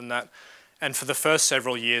 maybe more than that. And for the first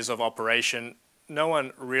several years of operation, no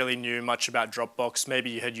one really knew much about Dropbox. Maybe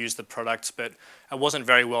you had used the product, but it wasn't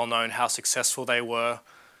very well known how successful they were.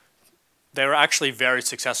 They were actually very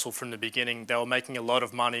successful from the beginning. They were making a lot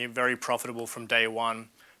of money, very profitable from day one,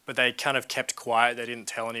 but they kind of kept quiet. They didn't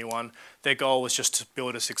tell anyone. Their goal was just to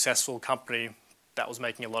build a successful company that was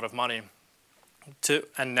making a lot of money.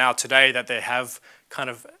 And now today that they have kind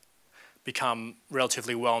of become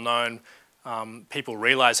relatively well known, people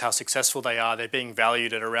realize how successful they are. They're being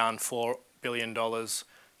valued at around $4 billion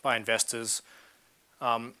by investors.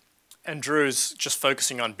 And Drew's just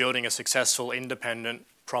focusing on building a successful, independent,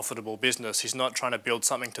 profitable business. He's not trying to build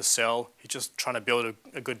something to sell. He's just trying to build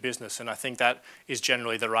a good business. And I think that is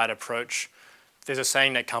generally the right approach. There's a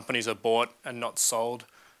saying that companies are bought and not sold.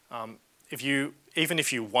 Even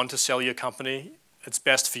if you want to sell your company, it's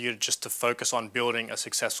best for you just to focus on building a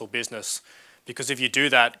successful business. Because if you do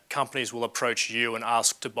that, companies will approach you and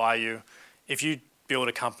ask to buy you. If you build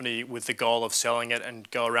a company with the goal of selling it and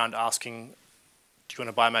go around asking, do you want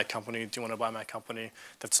to buy my company? Do you want to buy my company?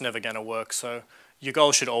 That's never going to work. So your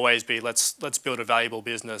goal should always be let's build a valuable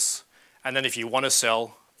business, and then if you want to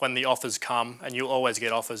sell, when the offers come, and you'll always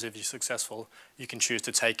get offers if you're successful, you can choose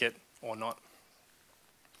to take it or not.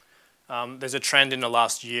 There's a trend in the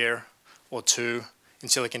last year or two in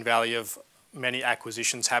Silicon Valley of many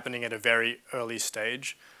acquisitions happening at a very early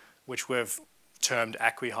stage, which we've termed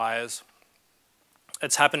acqui-hires.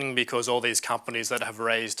 It's happening because all these companies that have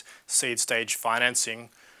raised seed stage financing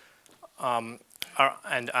are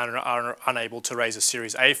unable to raise a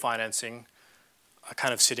Series A financing are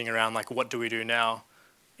kind of sitting around like, what do we do now?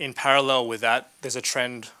 In parallel with that, there's a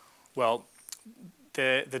trend, well,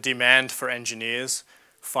 the demand for engineers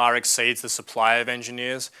far exceeds the supply of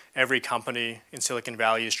engineers. Every company in Silicon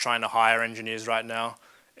Valley is trying to hire engineers right now,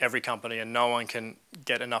 every company, and no one can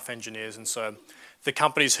get enough engineers. And so the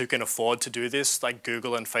companies who can afford to do this, like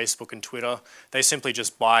Google and Facebook and Twitter, they simply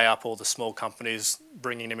just buy up all the small companies,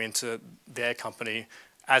 bringing them into their company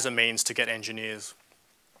as a means to get engineers.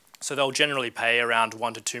 So they'll generally pay around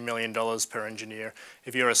 $1 to $2 million per engineer.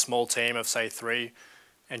 If you're a small team of, say, 3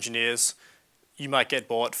 engineers, you might get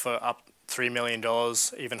bought for up $3 million,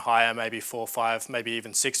 even higher, maybe 4, 5, maybe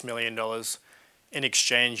even $6 million. In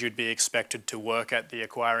exchange, you'd be expected to work at the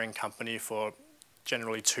acquiring company for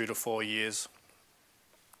generally 2 to 4 years.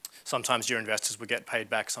 Sometimes your investors will get paid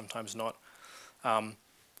back, sometimes not.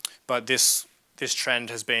 But this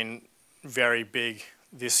trend has been very big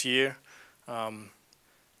this year.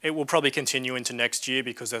 It will probably continue into next year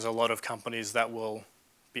because there's a lot of companies that will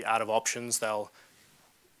be out of options.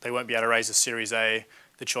 They won't be able to raise a Series A.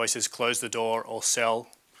 The choice is close the door or sell.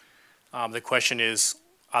 The question is,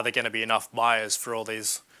 are there going to be enough buyers for all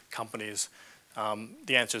these companies?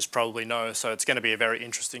 The answer is probably no. So it's going to be a very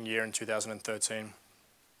interesting year in 2013.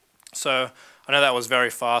 So I know that was very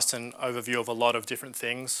fast an overview of a lot of different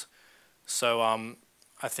things. So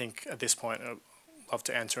I think at this point I'd love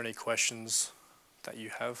to answer any questions that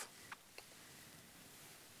you have.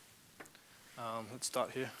 Let's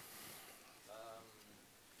start here.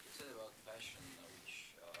 You said about passion,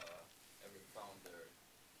 which every founder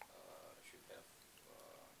should have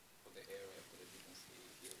for the area, for the business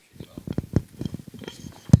he or she develops.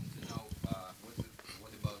 To know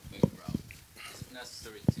what about background? Is it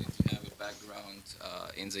necessary to have a background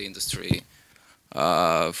in the industry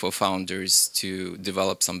for founders to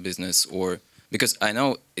develop some business, or because I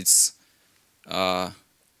know it's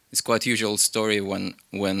quite usual story when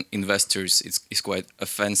investors it's quite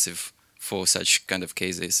offensive for such kind of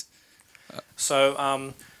cases.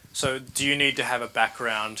 So do you need to have a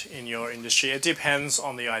background in your industry? It depends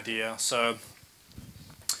on the idea. So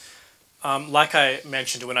like I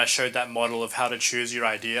mentioned when I showed that model of how to choose your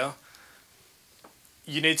idea,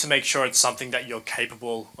 you need to make sure it's something that you're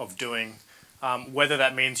capable of doing. Whether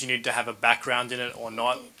that means you need to have a background in it or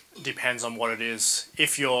not depends on what it is.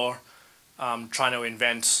 If you're trying to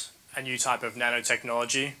invent a new type of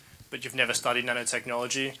nanotechnology, but you've never studied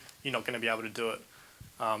nanotechnology, you're not going to be able to do it.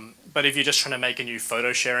 But if you're just trying to make a new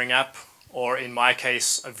photo sharing app, or in my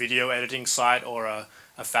case, a video editing site or a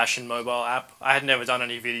fashion mobile app, I had never done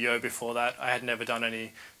any video before that. I had never done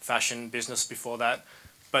any fashion business before that.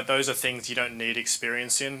 But those are things you don't need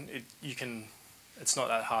experience in. It's not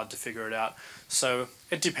that hard to figure it out. So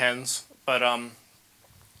it depends, but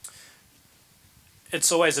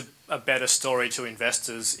it's always a better story to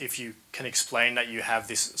investors if you can explain that you have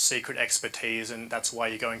this secret expertise and that's why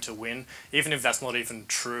you're going to win, even if that's not even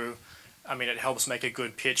true. I mean, it helps make a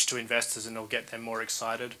good pitch to investors and it'll get them more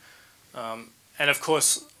excited. And of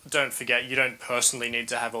course, don't forget, you don't personally need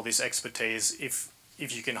to have all this expertise if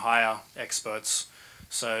you can hire experts.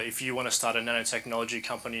 So if you want to start a nanotechnology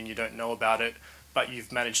company and you don't know about it, but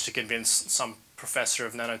you've managed to convince some professor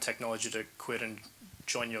of nanotechnology to quit and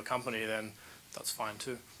join your company, then that's fine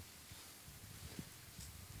too.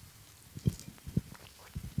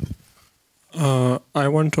 I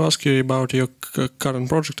want to ask you about your current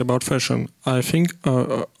project about fashion. I think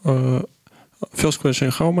first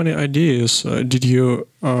question: how many ideas did you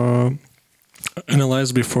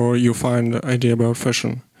analyze before you find the idea about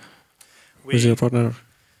fashion with your partner?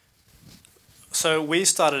 So we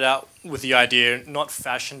started out with the idea, not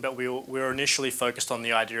fashion, but we were initially focused on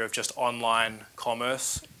the idea of just online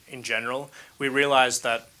commerce in general. We realized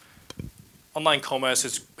that online commerce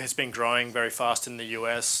has been growing very fast in the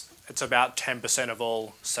US. It's about 10% of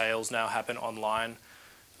all sales now happen online.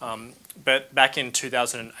 But back in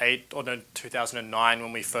 2008 or 2009,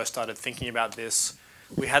 when we first started thinking about this,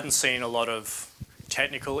 we hadn't seen a lot of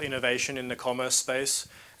technical innovation in the commerce space.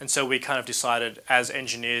 And so we kind of decided, as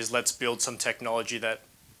engineers, let's build some technology that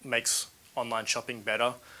makes online shopping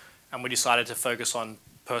better. And we decided to focus on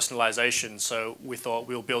personalization. So we thought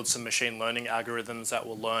we'll build some machine learning algorithms that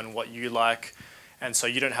will learn what you like And so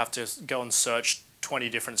you don't have to go and search 20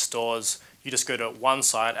 different stores. You just go to one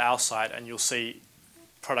site, our site, and you'll see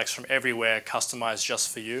products from everywhere customized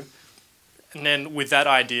just for you. And then with that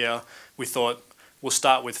idea, we thought we'll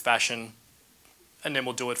start with fashion and then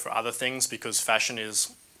we'll do it for other things, because fashion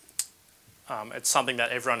is, it's something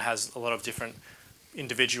that everyone has a lot of different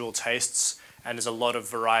individual tastes, and there's a lot of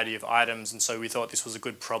variety of items, and so we thought this was a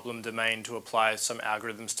good problem domain to apply some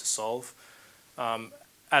algorithms to solve.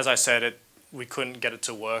 As I said, we couldn't get it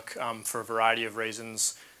to work for a variety of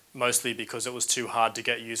reasons, mostly because it was too hard to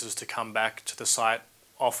get users to come back to the site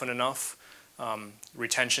often enough.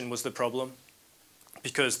 Retention was the problem,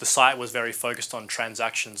 because the site was very focused on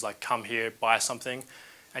transactions, like come here, buy something,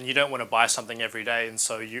 and you don't want to buy something every day, and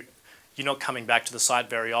so you're not coming back to the site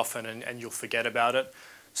very often, and you'll forget about it.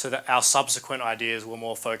 So that our subsequent ideas were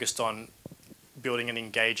more focused on building an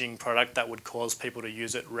engaging product that would cause people to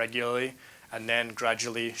use it regularly, and then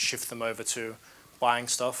gradually shift them over to buying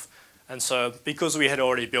stuff. And so because we had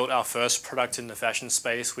already built our first product in the fashion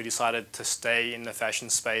space, we decided to stay in the fashion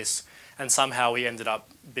space, and somehow we ended up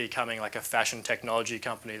becoming like a fashion technology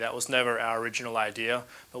company. That was never our original idea,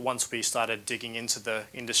 but once we started digging into the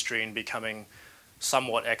industry and becoming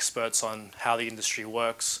somewhat experts on how the industry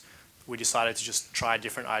works, we decided to just try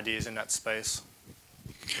different ideas in that space.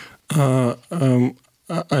 I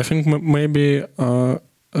think maybe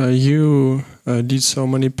you did so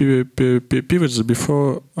many pivots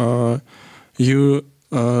before you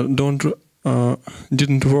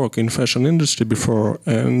didn't work in fashion industry before,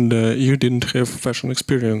 and you didn't have fashion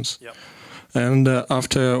experience. Yep. And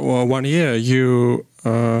after 1 year, you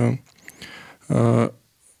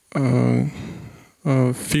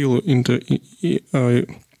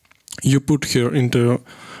you put her into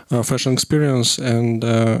fashion experience and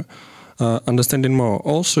understanding more.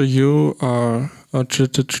 Also, you are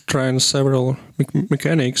trying several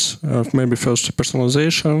mechanics, maybe first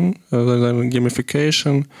personalization, then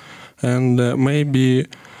gamification, and maybe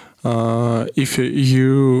if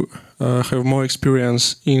you have more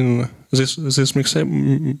experience in this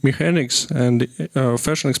mechanics and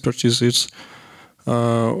fashion expertise, it's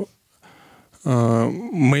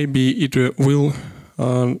maybe it will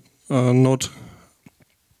not.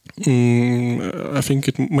 I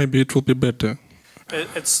think maybe it will be better.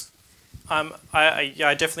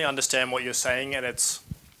 I definitely understand what you're saying, and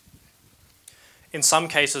in some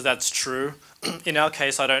cases that's true. In our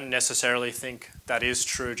case, I don't necessarily think that is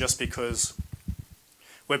true, just because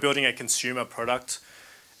we're building a consumer product,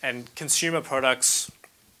 and consumer products,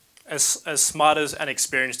 as smart as and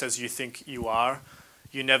experienced as you think you are,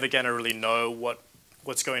 you're never going to really know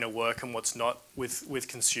what's going to work and what's not with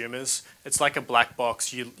consumers. It's like a black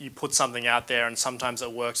box. You put something out there, and sometimes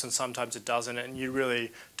it works and sometimes it doesn't, and you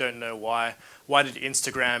really don't know why. Why did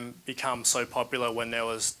Instagram become so popular when there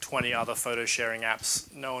was 20 other photo sharing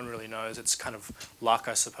apps? No one really knows. It's kind of luck,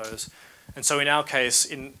 I suppose. And so in our case,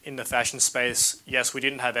 in the fashion space, yes, we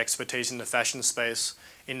didn't have expertise in the fashion space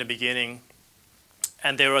in the beginning.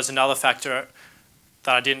 And there was another factor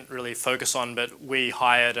that I didn't really focus on, but we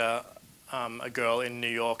hired a girl in New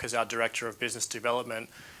York as our director of business development.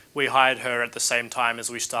 We hired her at the same time as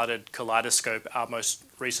we started Kaleidoscope, our most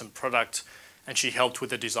recent product, and she helped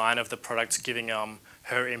with the design of the product, giving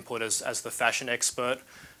her input as the fashion expert.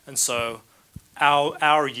 And so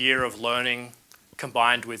our year of learning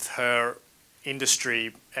combined with her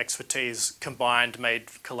industry expertise combined made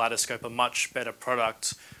Kaleidoscope a much better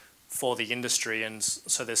product for the industry. And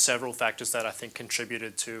so there's several factors that I think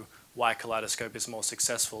contributed to why Kaleidoscope is more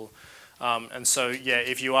successful. And so, yeah,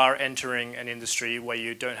 if you are entering an industry where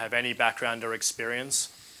you don't have any background or experience,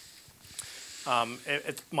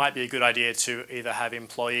 it might be a good idea to either have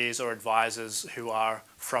employees or advisors who are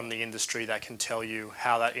from the industry that can tell you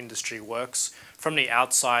how that industry works. From the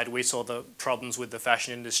outside, we saw the problems with the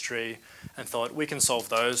fashion industry and thought, we can solve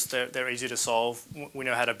those. They're easy to solve. We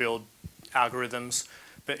know how to build algorithms.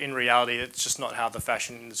 But in reality, it's just not how the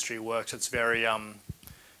fashion industry works. It's very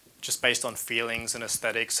just based on feelings and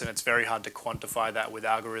aesthetics, and it's very hard to quantify that with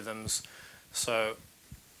algorithms. So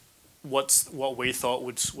what we thought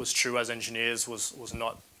was true as engineers was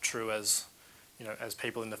not true as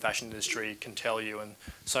people in the fashion industry can tell you. And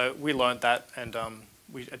so we learned that, and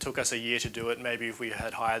it took us a year to do it. Maybe if we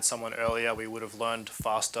had hired someone earlier, we would have learned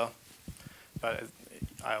faster. But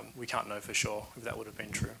we can't know for sure if that would have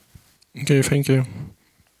been true. Okay, thank you.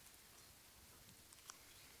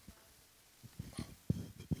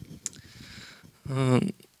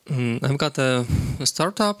 I've got a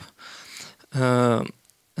startup,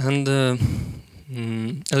 and a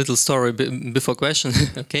little story before question.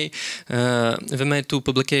 Okay, we made 2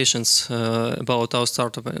 publications about our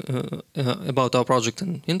startup, about our project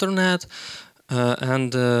on internet.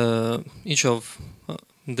 and each of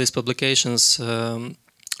these publications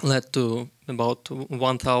led to about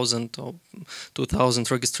 1,000 or 2,000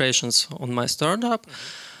 registrations on my startup.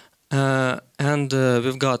 And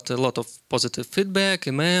we've got a lot of positive feedback,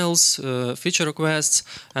 emails, feature requests,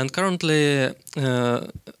 and currently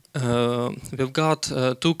we've got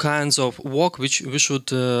two kinds of work which we should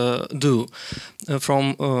do.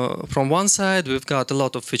 From one side, we've got a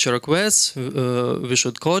lot of feature requests. We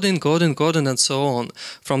should code in, and so on.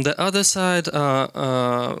 From the other side,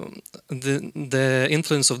 the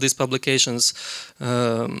influence of these publications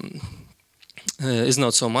is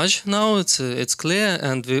not so much now. It's clear,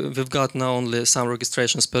 and we've got now only some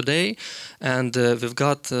registrations per day, and we've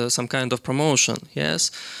got some kind of promotion.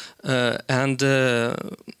 Yes,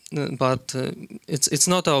 but it's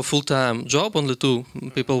not our full-time job. Only two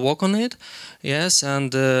people work on it. Yes,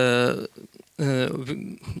 and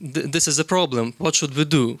this is a problem. What should we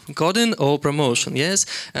do? Coding or promotion? Yes.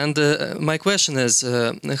 And my question is,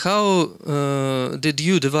 how did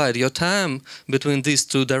you divide your time between these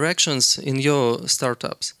two directions in your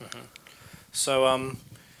startups? Mm-hmm. So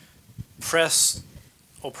press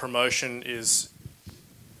or promotion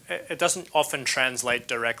it doesn't often translate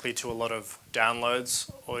directly to a lot of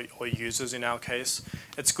downloads or users in our case.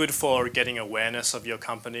 It's good for getting awareness of your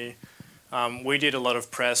company. We did a lot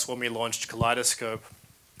of press when we launched Kaleidoscope,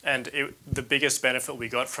 and the biggest benefit we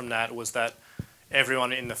got from that was that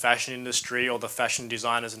everyone in the fashion industry or the fashion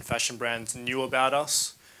designers and fashion brands knew about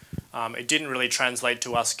us. It didn't really translate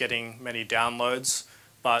to us getting many downloads,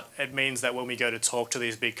 but it means that when we go to talk to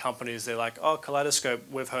these big companies, they're like, oh, Kaleidoscope,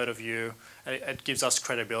 we've heard of you. It gives us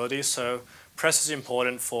credibility. So press is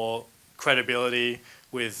important for credibility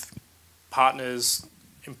with partners,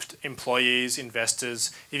 employees,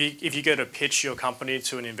 investors. If you go to pitch your company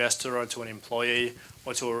to an investor or to an employee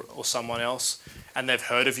or someone else, and they've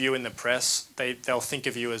heard of you in the press, they'll think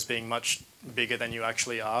of you as being much bigger than you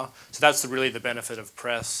actually are. So that's really the benefit of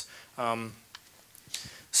press.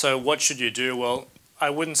 So what should you do? Well, I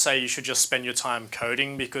wouldn't say you should just spend your time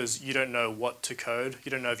coding, because you don't know what to code. You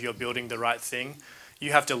don't know if you're building the right thing.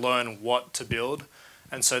 You have to learn what to build.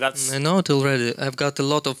 And so that's... I know it already. I've got a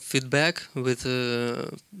lot of feedback with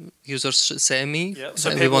users saying me. Yeah.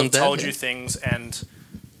 So people have told you things, and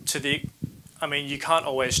you can't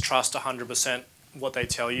always trust 100% what they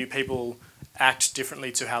tell you. People act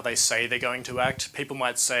differently to how they say they're going to act. People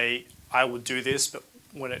might say, I would do this, but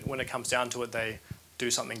when it comes down to it, they do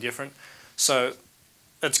something different. So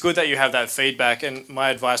it's good that you have that feedback, and my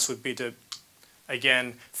advice would be to,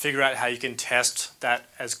 again, figure out how you can test that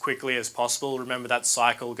as quickly as possible. Remember that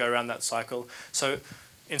cycle, go around that cycle. So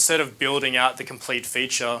instead of building out the complete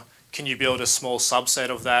feature, can you build a small subset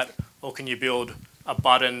of that, or can you build a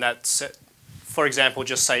button that, for example,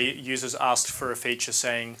 just say users asked for a feature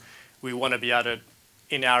saying, we want to be able to,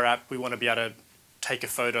 in our app, we want to be able to take a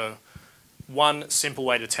photo. One simple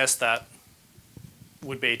way to test that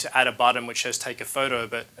would be to add a button which says take a photo,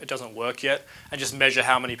 but it doesn't work yet, and just measure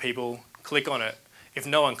how many people click on it. If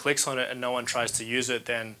no one clicks on it and no one tries to use it,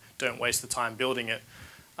 then don't waste the time building it.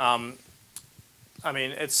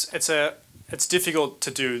 It's difficult to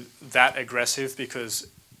do that aggressive, because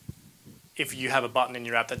if you have a button in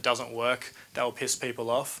your app that doesn't work, that will piss people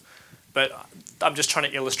off. But I'm just trying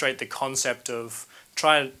to illustrate the concept of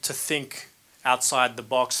trying to think outside the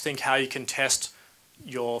box, think how you can test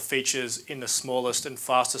your features in the smallest and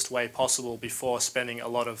fastest way possible before spending a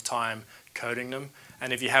lot of time coding them.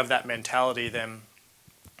 And if you have that mentality, then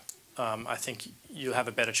I think you'll have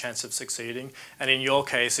a better chance of succeeding. And in your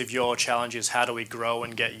case, if your challenge is how do we grow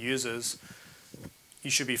and get users, you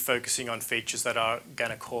should be focusing on features that are going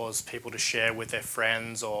to cause people to share with their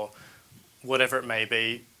friends, or whatever it may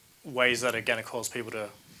be, ways that are going to cause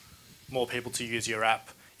more people to use your app,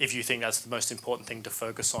 if you think that's the most important thing to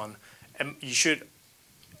focus on. And you should,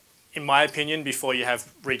 in my opinion, before you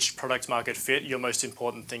have reached product market fit, your most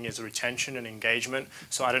important thing is retention and engagement.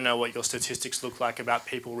 So I don't know what your statistics look like about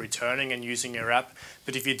people returning and using your app,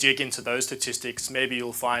 but if you dig into those statistics, maybe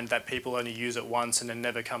you'll find that people only use it once and then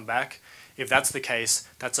never come back. If that's the case,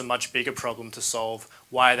 that's a much bigger problem to solve.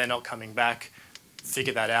 Why are they not coming back?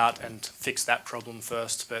 Figure that out and fix that problem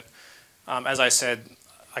first. But as I said,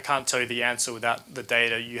 I can't tell you the answer without the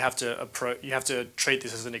data. You have to treat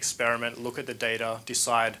this as an experiment, look at the data,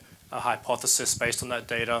 decide a hypothesis based on that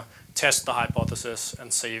data, test the hypothesis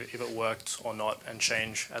and see if it worked or not, and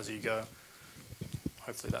change as you go.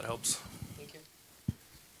 Hopefully that helps. Thank you.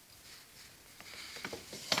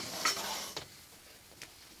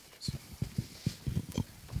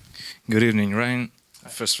 Good evening, Ryan.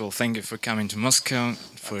 First of all, thank you for coming to Moscow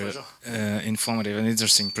for informative and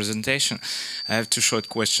interesting presentation. I have two short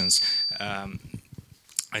questions.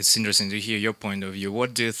 It's interesting to hear your point of view.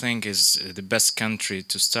 What do you think is the best country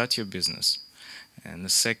to start your business? And the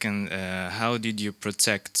second, how did you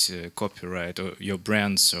protect copyright or your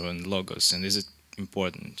brands or logos? And is it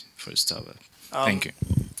important for a startup? Thank you.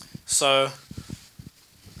 So,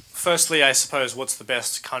 firstly, I suppose, what's the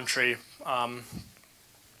best country?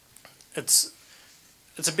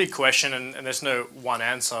 It's a big question, and there's no one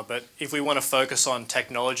answer. But if we want to focus on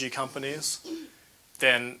technology companies,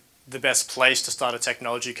 then the best place to start a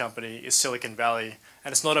technology company is Silicon Valley.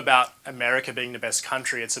 And it's not about America being the best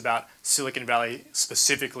country, it's about Silicon Valley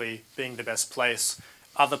specifically being the best place.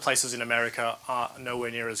 Other places in America are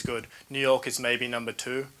nowhere near as good. New York is maybe number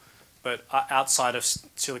 2, but outside of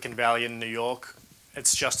Silicon Valley and New York,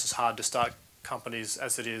 it's just as hard to start companies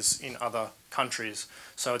as it is in other countries.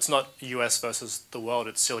 So it's not US versus the world,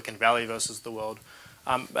 it's Silicon Valley versus the world.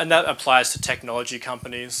 And that applies to technology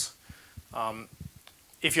companies.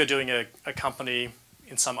 If you're doing a company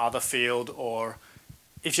in some other field, or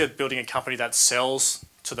if you're building a company that sells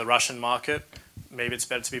to the Russian market, maybe it's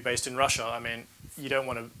better to be based in Russia. I mean, you don't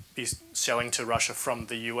want to be selling to Russia from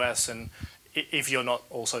the US, and if you're not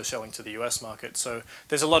also selling to the US market. So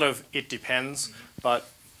there's a lot of it depends, but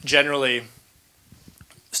generally,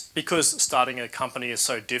 because starting a company is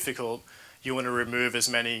so difficult, you want to remove as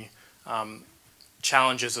many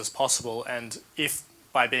challenges as possible. And if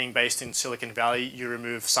by being based in Silicon Valley, you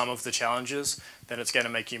remove some of the challenges, then it's going to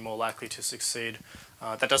make you more likely to succeed.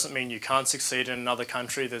 That doesn't mean you can't succeed in another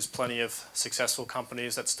country. There's plenty of successful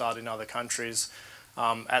companies that start in other countries.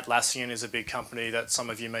 Atlassian is a big company that some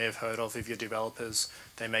of you may have heard of if you're developers.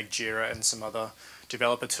 They make Jira and some other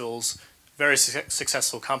developer tools. Very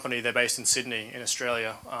successful company. They're based in Sydney in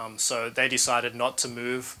Australia. So they decided not to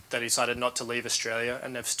move. They decided not to leave Australia,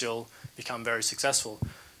 and they've still become very successful.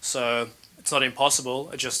 So it's not impossible,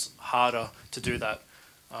 it's just harder to do that.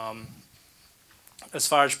 As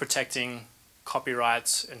far as protecting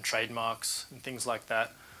copyrights and trademarks and things like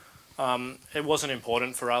that, it wasn't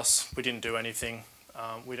important for us. We didn't do anything.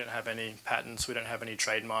 We don't have any patents, we don't have any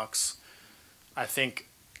trademarks. I think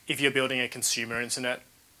if you're building a consumer internet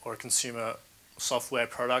or a consumer software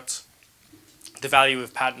product, the value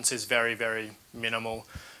of patents is very, very minimal.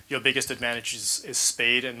 Your biggest advantage is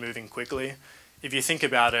speed and moving quickly. If you think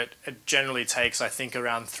about it, it generally takes, I think,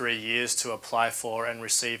 around 3 years to apply for and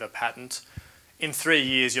receive a patent. In 3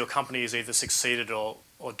 years, your company has either succeeded or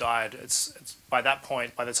died. It's by that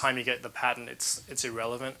point, by the time you get the patent, it's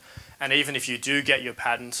irrelevant. And even if you do get your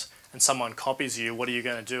patent and someone copies you, what are you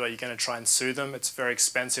going to do? Are you going to try and sue them? It's very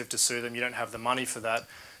expensive to sue them. You don't have the money for that.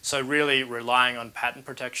 So really relying on patent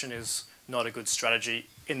protection is not a good strategy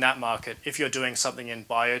in that market. If you're doing something in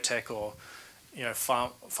biotech or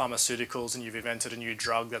pharmaceuticals and you've invented a new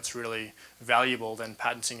drug that's really valuable, then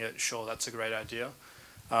patenting it, sure, that's a great idea.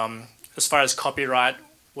 As far as copyright,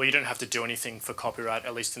 well, you don't have to do anything for copyright,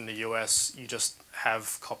 at least in the US. You just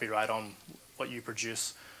have copyright on what you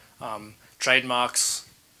produce. Trademarks,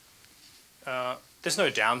 there's no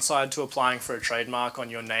downside to applying for a trademark on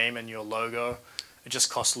your name and your logo. It just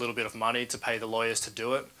costs a little bit of money to pay the lawyers to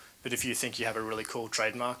do it. But if you think you have a really cool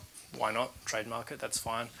trademark, why not trademark it? That's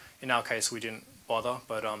fine. In our case, we didn't bother,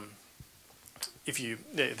 but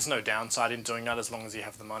there's no downside in doing that as long as you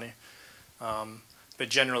have the money. But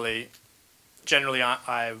generally,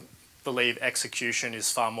 I believe execution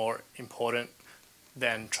is far more important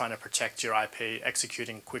than trying to protect your IP,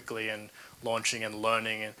 executing quickly and launching and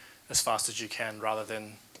learning as fast as you can, rather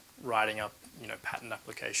than writing up, patent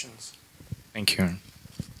applications. Thank you.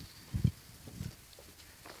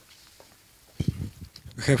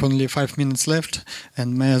 We have only 5 minutes left,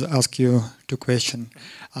 and may I ask you 2 questions.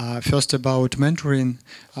 First, about mentoring.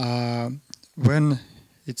 When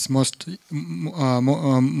it's most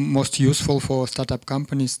useful for startup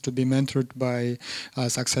companies to be mentored by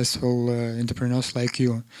successful entrepreneurs like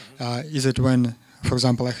you? Is it when, for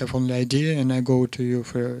example, I have only idea and I go to you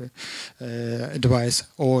for advice,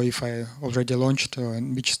 or if I already launched, or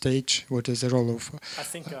in which stage? What is the role of? I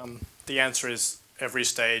think the answer is every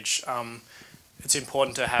stage. It's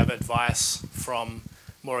important to have advice from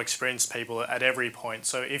more experienced people at every point.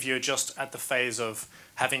 So if you're just at the phase of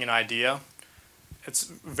having an idea, it's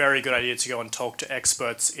a very good idea to go and talk to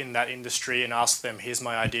experts in that industry and ask them, here's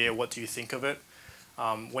my idea, what do you think of it?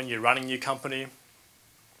 When you're running your company,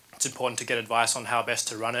 it's important to get advice on how best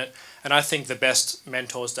to run it. And I think the best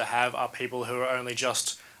mentors to have are people who are only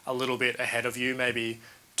just a little bit ahead of you, maybe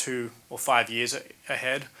 2 or 5 years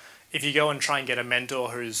ahead. If you go and try and get a mentor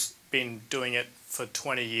who's been doing it for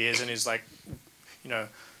 20 years and is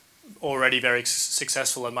already very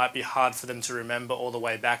successful, it might be hard for them to remember all the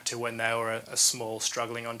way back to when they were a small,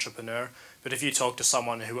 struggling entrepreneur. But if you talk to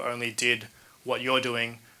someone who only did what you're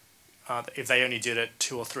doing, if they only did it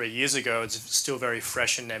 2 or 3 years ago, it's still very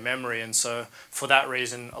fresh in their memory. And so for that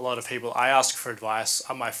reason, a lot of people I ask for advice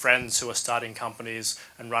are my friends who are starting companies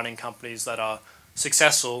and running companies that are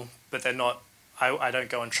successful, but they're not. I don't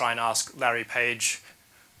go and try and ask Larry Page,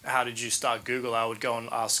 how did you start Google? I would go and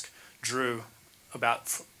ask Drew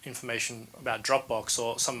about information about Dropbox,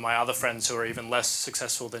 or some of my other friends who are even less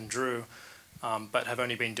successful than Drew, but have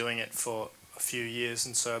only been doing it for a few years.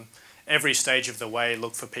 And so every stage of the way,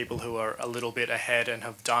 look for people who are a little bit ahead and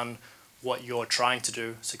have done what you're trying to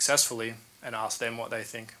do successfully, and ask them what they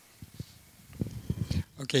think.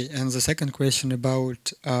 Okay, and the second question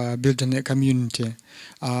about building a community.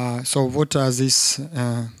 So what are these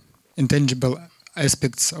intangible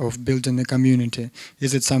aspects of building a community?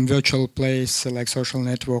 Is it some virtual place like social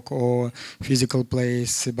network, or physical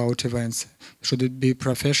place about events? Should it be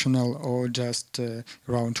professional or just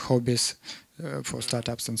around hobbies for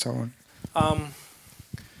startups and so on?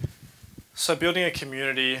 So building a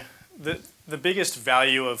community, the biggest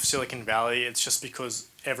value of Silicon Valley, it's just because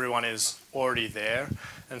everyone is already there.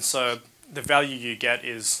 And so the value you get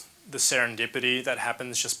is the serendipity that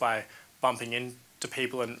happens just by bumping into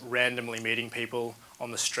people and randomly meeting people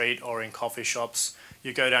on the street or in coffee shops.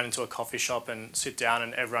 You go down into a coffee shop and sit down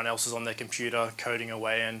and everyone else is on their computer coding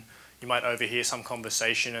away, and you might overhear some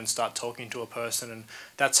conversation and start talking to a person. And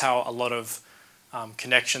that's how a lot of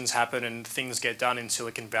connections happen and things get done in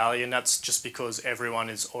Silicon Valley, and that's just because everyone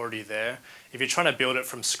is already there. If you're trying to build it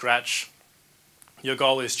from scratch, your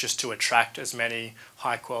goal is just to attract as many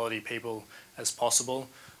high-quality people as possible,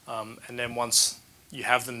 and then once you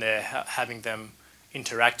have them there, having them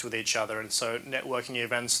interact with each other. And so networking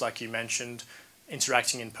events, like you mentioned,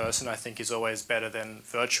 interacting in person, I think, is always better than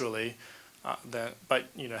virtually. But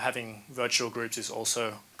having virtual groups is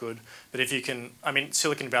also good. But if you can,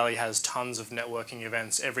 Silicon Valley has tons of networking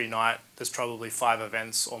events every night. There's probably 5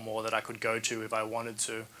 events or more that I could go to if I wanted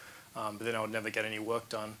to, but then I would never get any work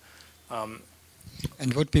done.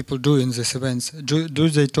 And what people do in these events? Do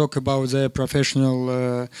they talk about their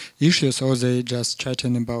professional issues, or they just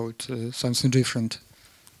chatting about something different?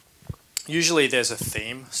 Usually there's a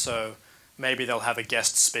theme, so maybe they'll have a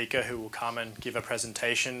guest speaker who will come and give a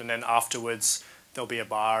presentation, and then afterwards there'll be a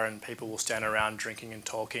bar and people will stand around drinking and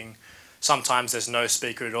talking. Sometimes there's no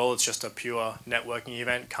speaker at all, it's just a pure networking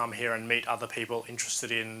event. Come here and meet other people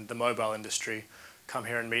interested in the mobile industry. Come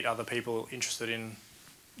here and meet other people interested in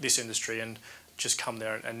this industry, and just come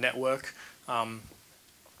there and network.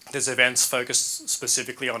 There's events focused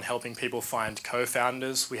specifically on helping people find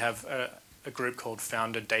co-founders. We have a group called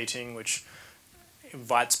Founder Dating, which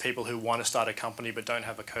invites people who want to start a company but don't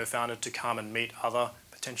have a co-founder to come and meet other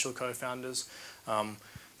potential co-founders.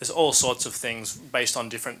 There's all sorts of things based on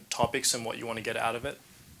different topics and what you want to get out of it.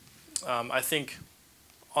 I think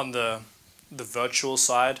on the virtual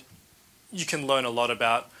side, you can learn a lot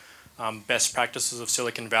about best practices of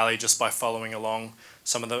Silicon Valley just by following along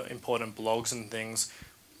some of the important blogs and things.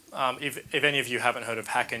 If any of you haven't heard of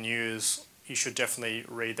Hacker News, you should definitely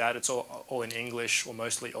read that. It's all in English, or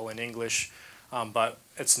mostly all in English, but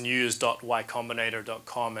it's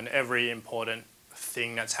news.ycombinator.com, and every important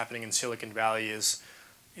thing that's happening in Silicon Valley is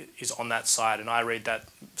on that site, and I read that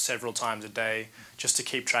several times a day just to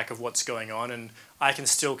keep track of what's going on. And I can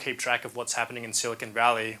still keep track of what's happening in Silicon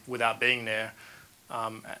Valley without being there.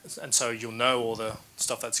 And so you'll know all the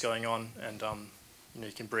stuff that's going on, and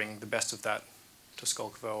you can bring the best of that to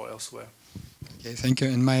Skолkovо or elsewhere. Okay, thank you.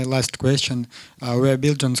 And my last question: we are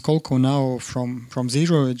building Skолково now from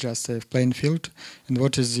zero, just a plain field. And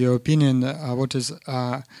what is your opinion? What is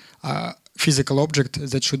a physical object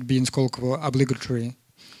that should be in Skолково obligatory?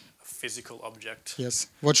 A physical object. Yes.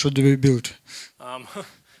 What should we build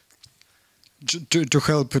to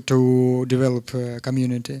help to develop a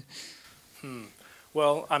community?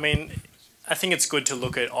 Well, I think it's good to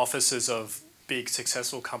look at offices of big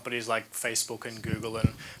successful companies like Facebook and Google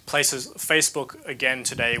and places. Facebook, again,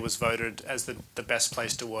 today was voted as the best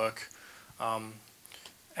place to work.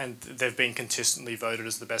 And they've been consistently voted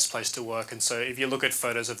as the best place to work. And so if you look at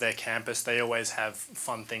photos of their campus, they always have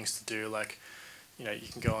fun things to do. Like, you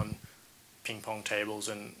can go on ping pong tables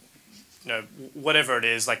and, whatever it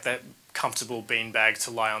is, like that comfortable beanbag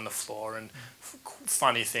to lie on the floor, and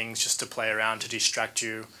funny things just to play around to distract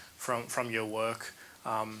you from your work.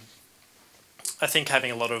 I think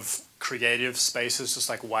having a lot of creative spaces, just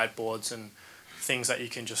like whiteboards and things that you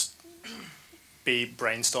can just be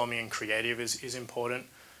brainstorming and creative is important.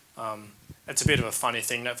 It's a bit of a funny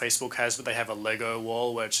thing that Facebook has, but they have a Lego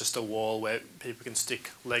wall where it's just a wall where people can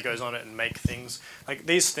stick Legos on it and make things. Like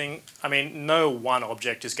these things, I mean, no one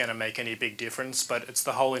object is going to make any big difference, but it's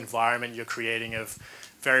the whole environment you're creating of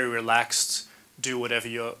very relaxed, do whatever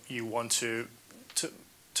you want to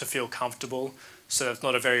feel comfortable. So it's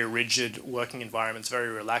not a very rigid working environment. It's very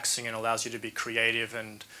relaxing and allows you to be creative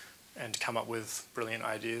and come up with brilliant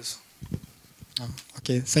ideas.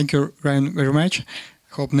 Okay, thank you, Ryan, very much.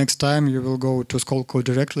 Hope next time you will go to Skолково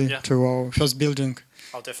directly to our first building.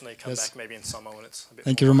 I'll definitely come back maybe in summer when it's a bit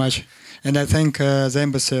Thank you very much. And I thank the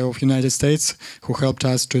Embassy of United States who helped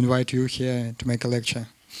us to invite you here to make a lecture.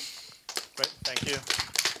 Great, thank you.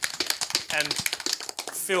 And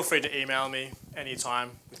feel free to email me anytime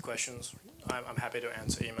with questions. I'm happy to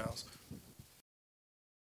answer emails.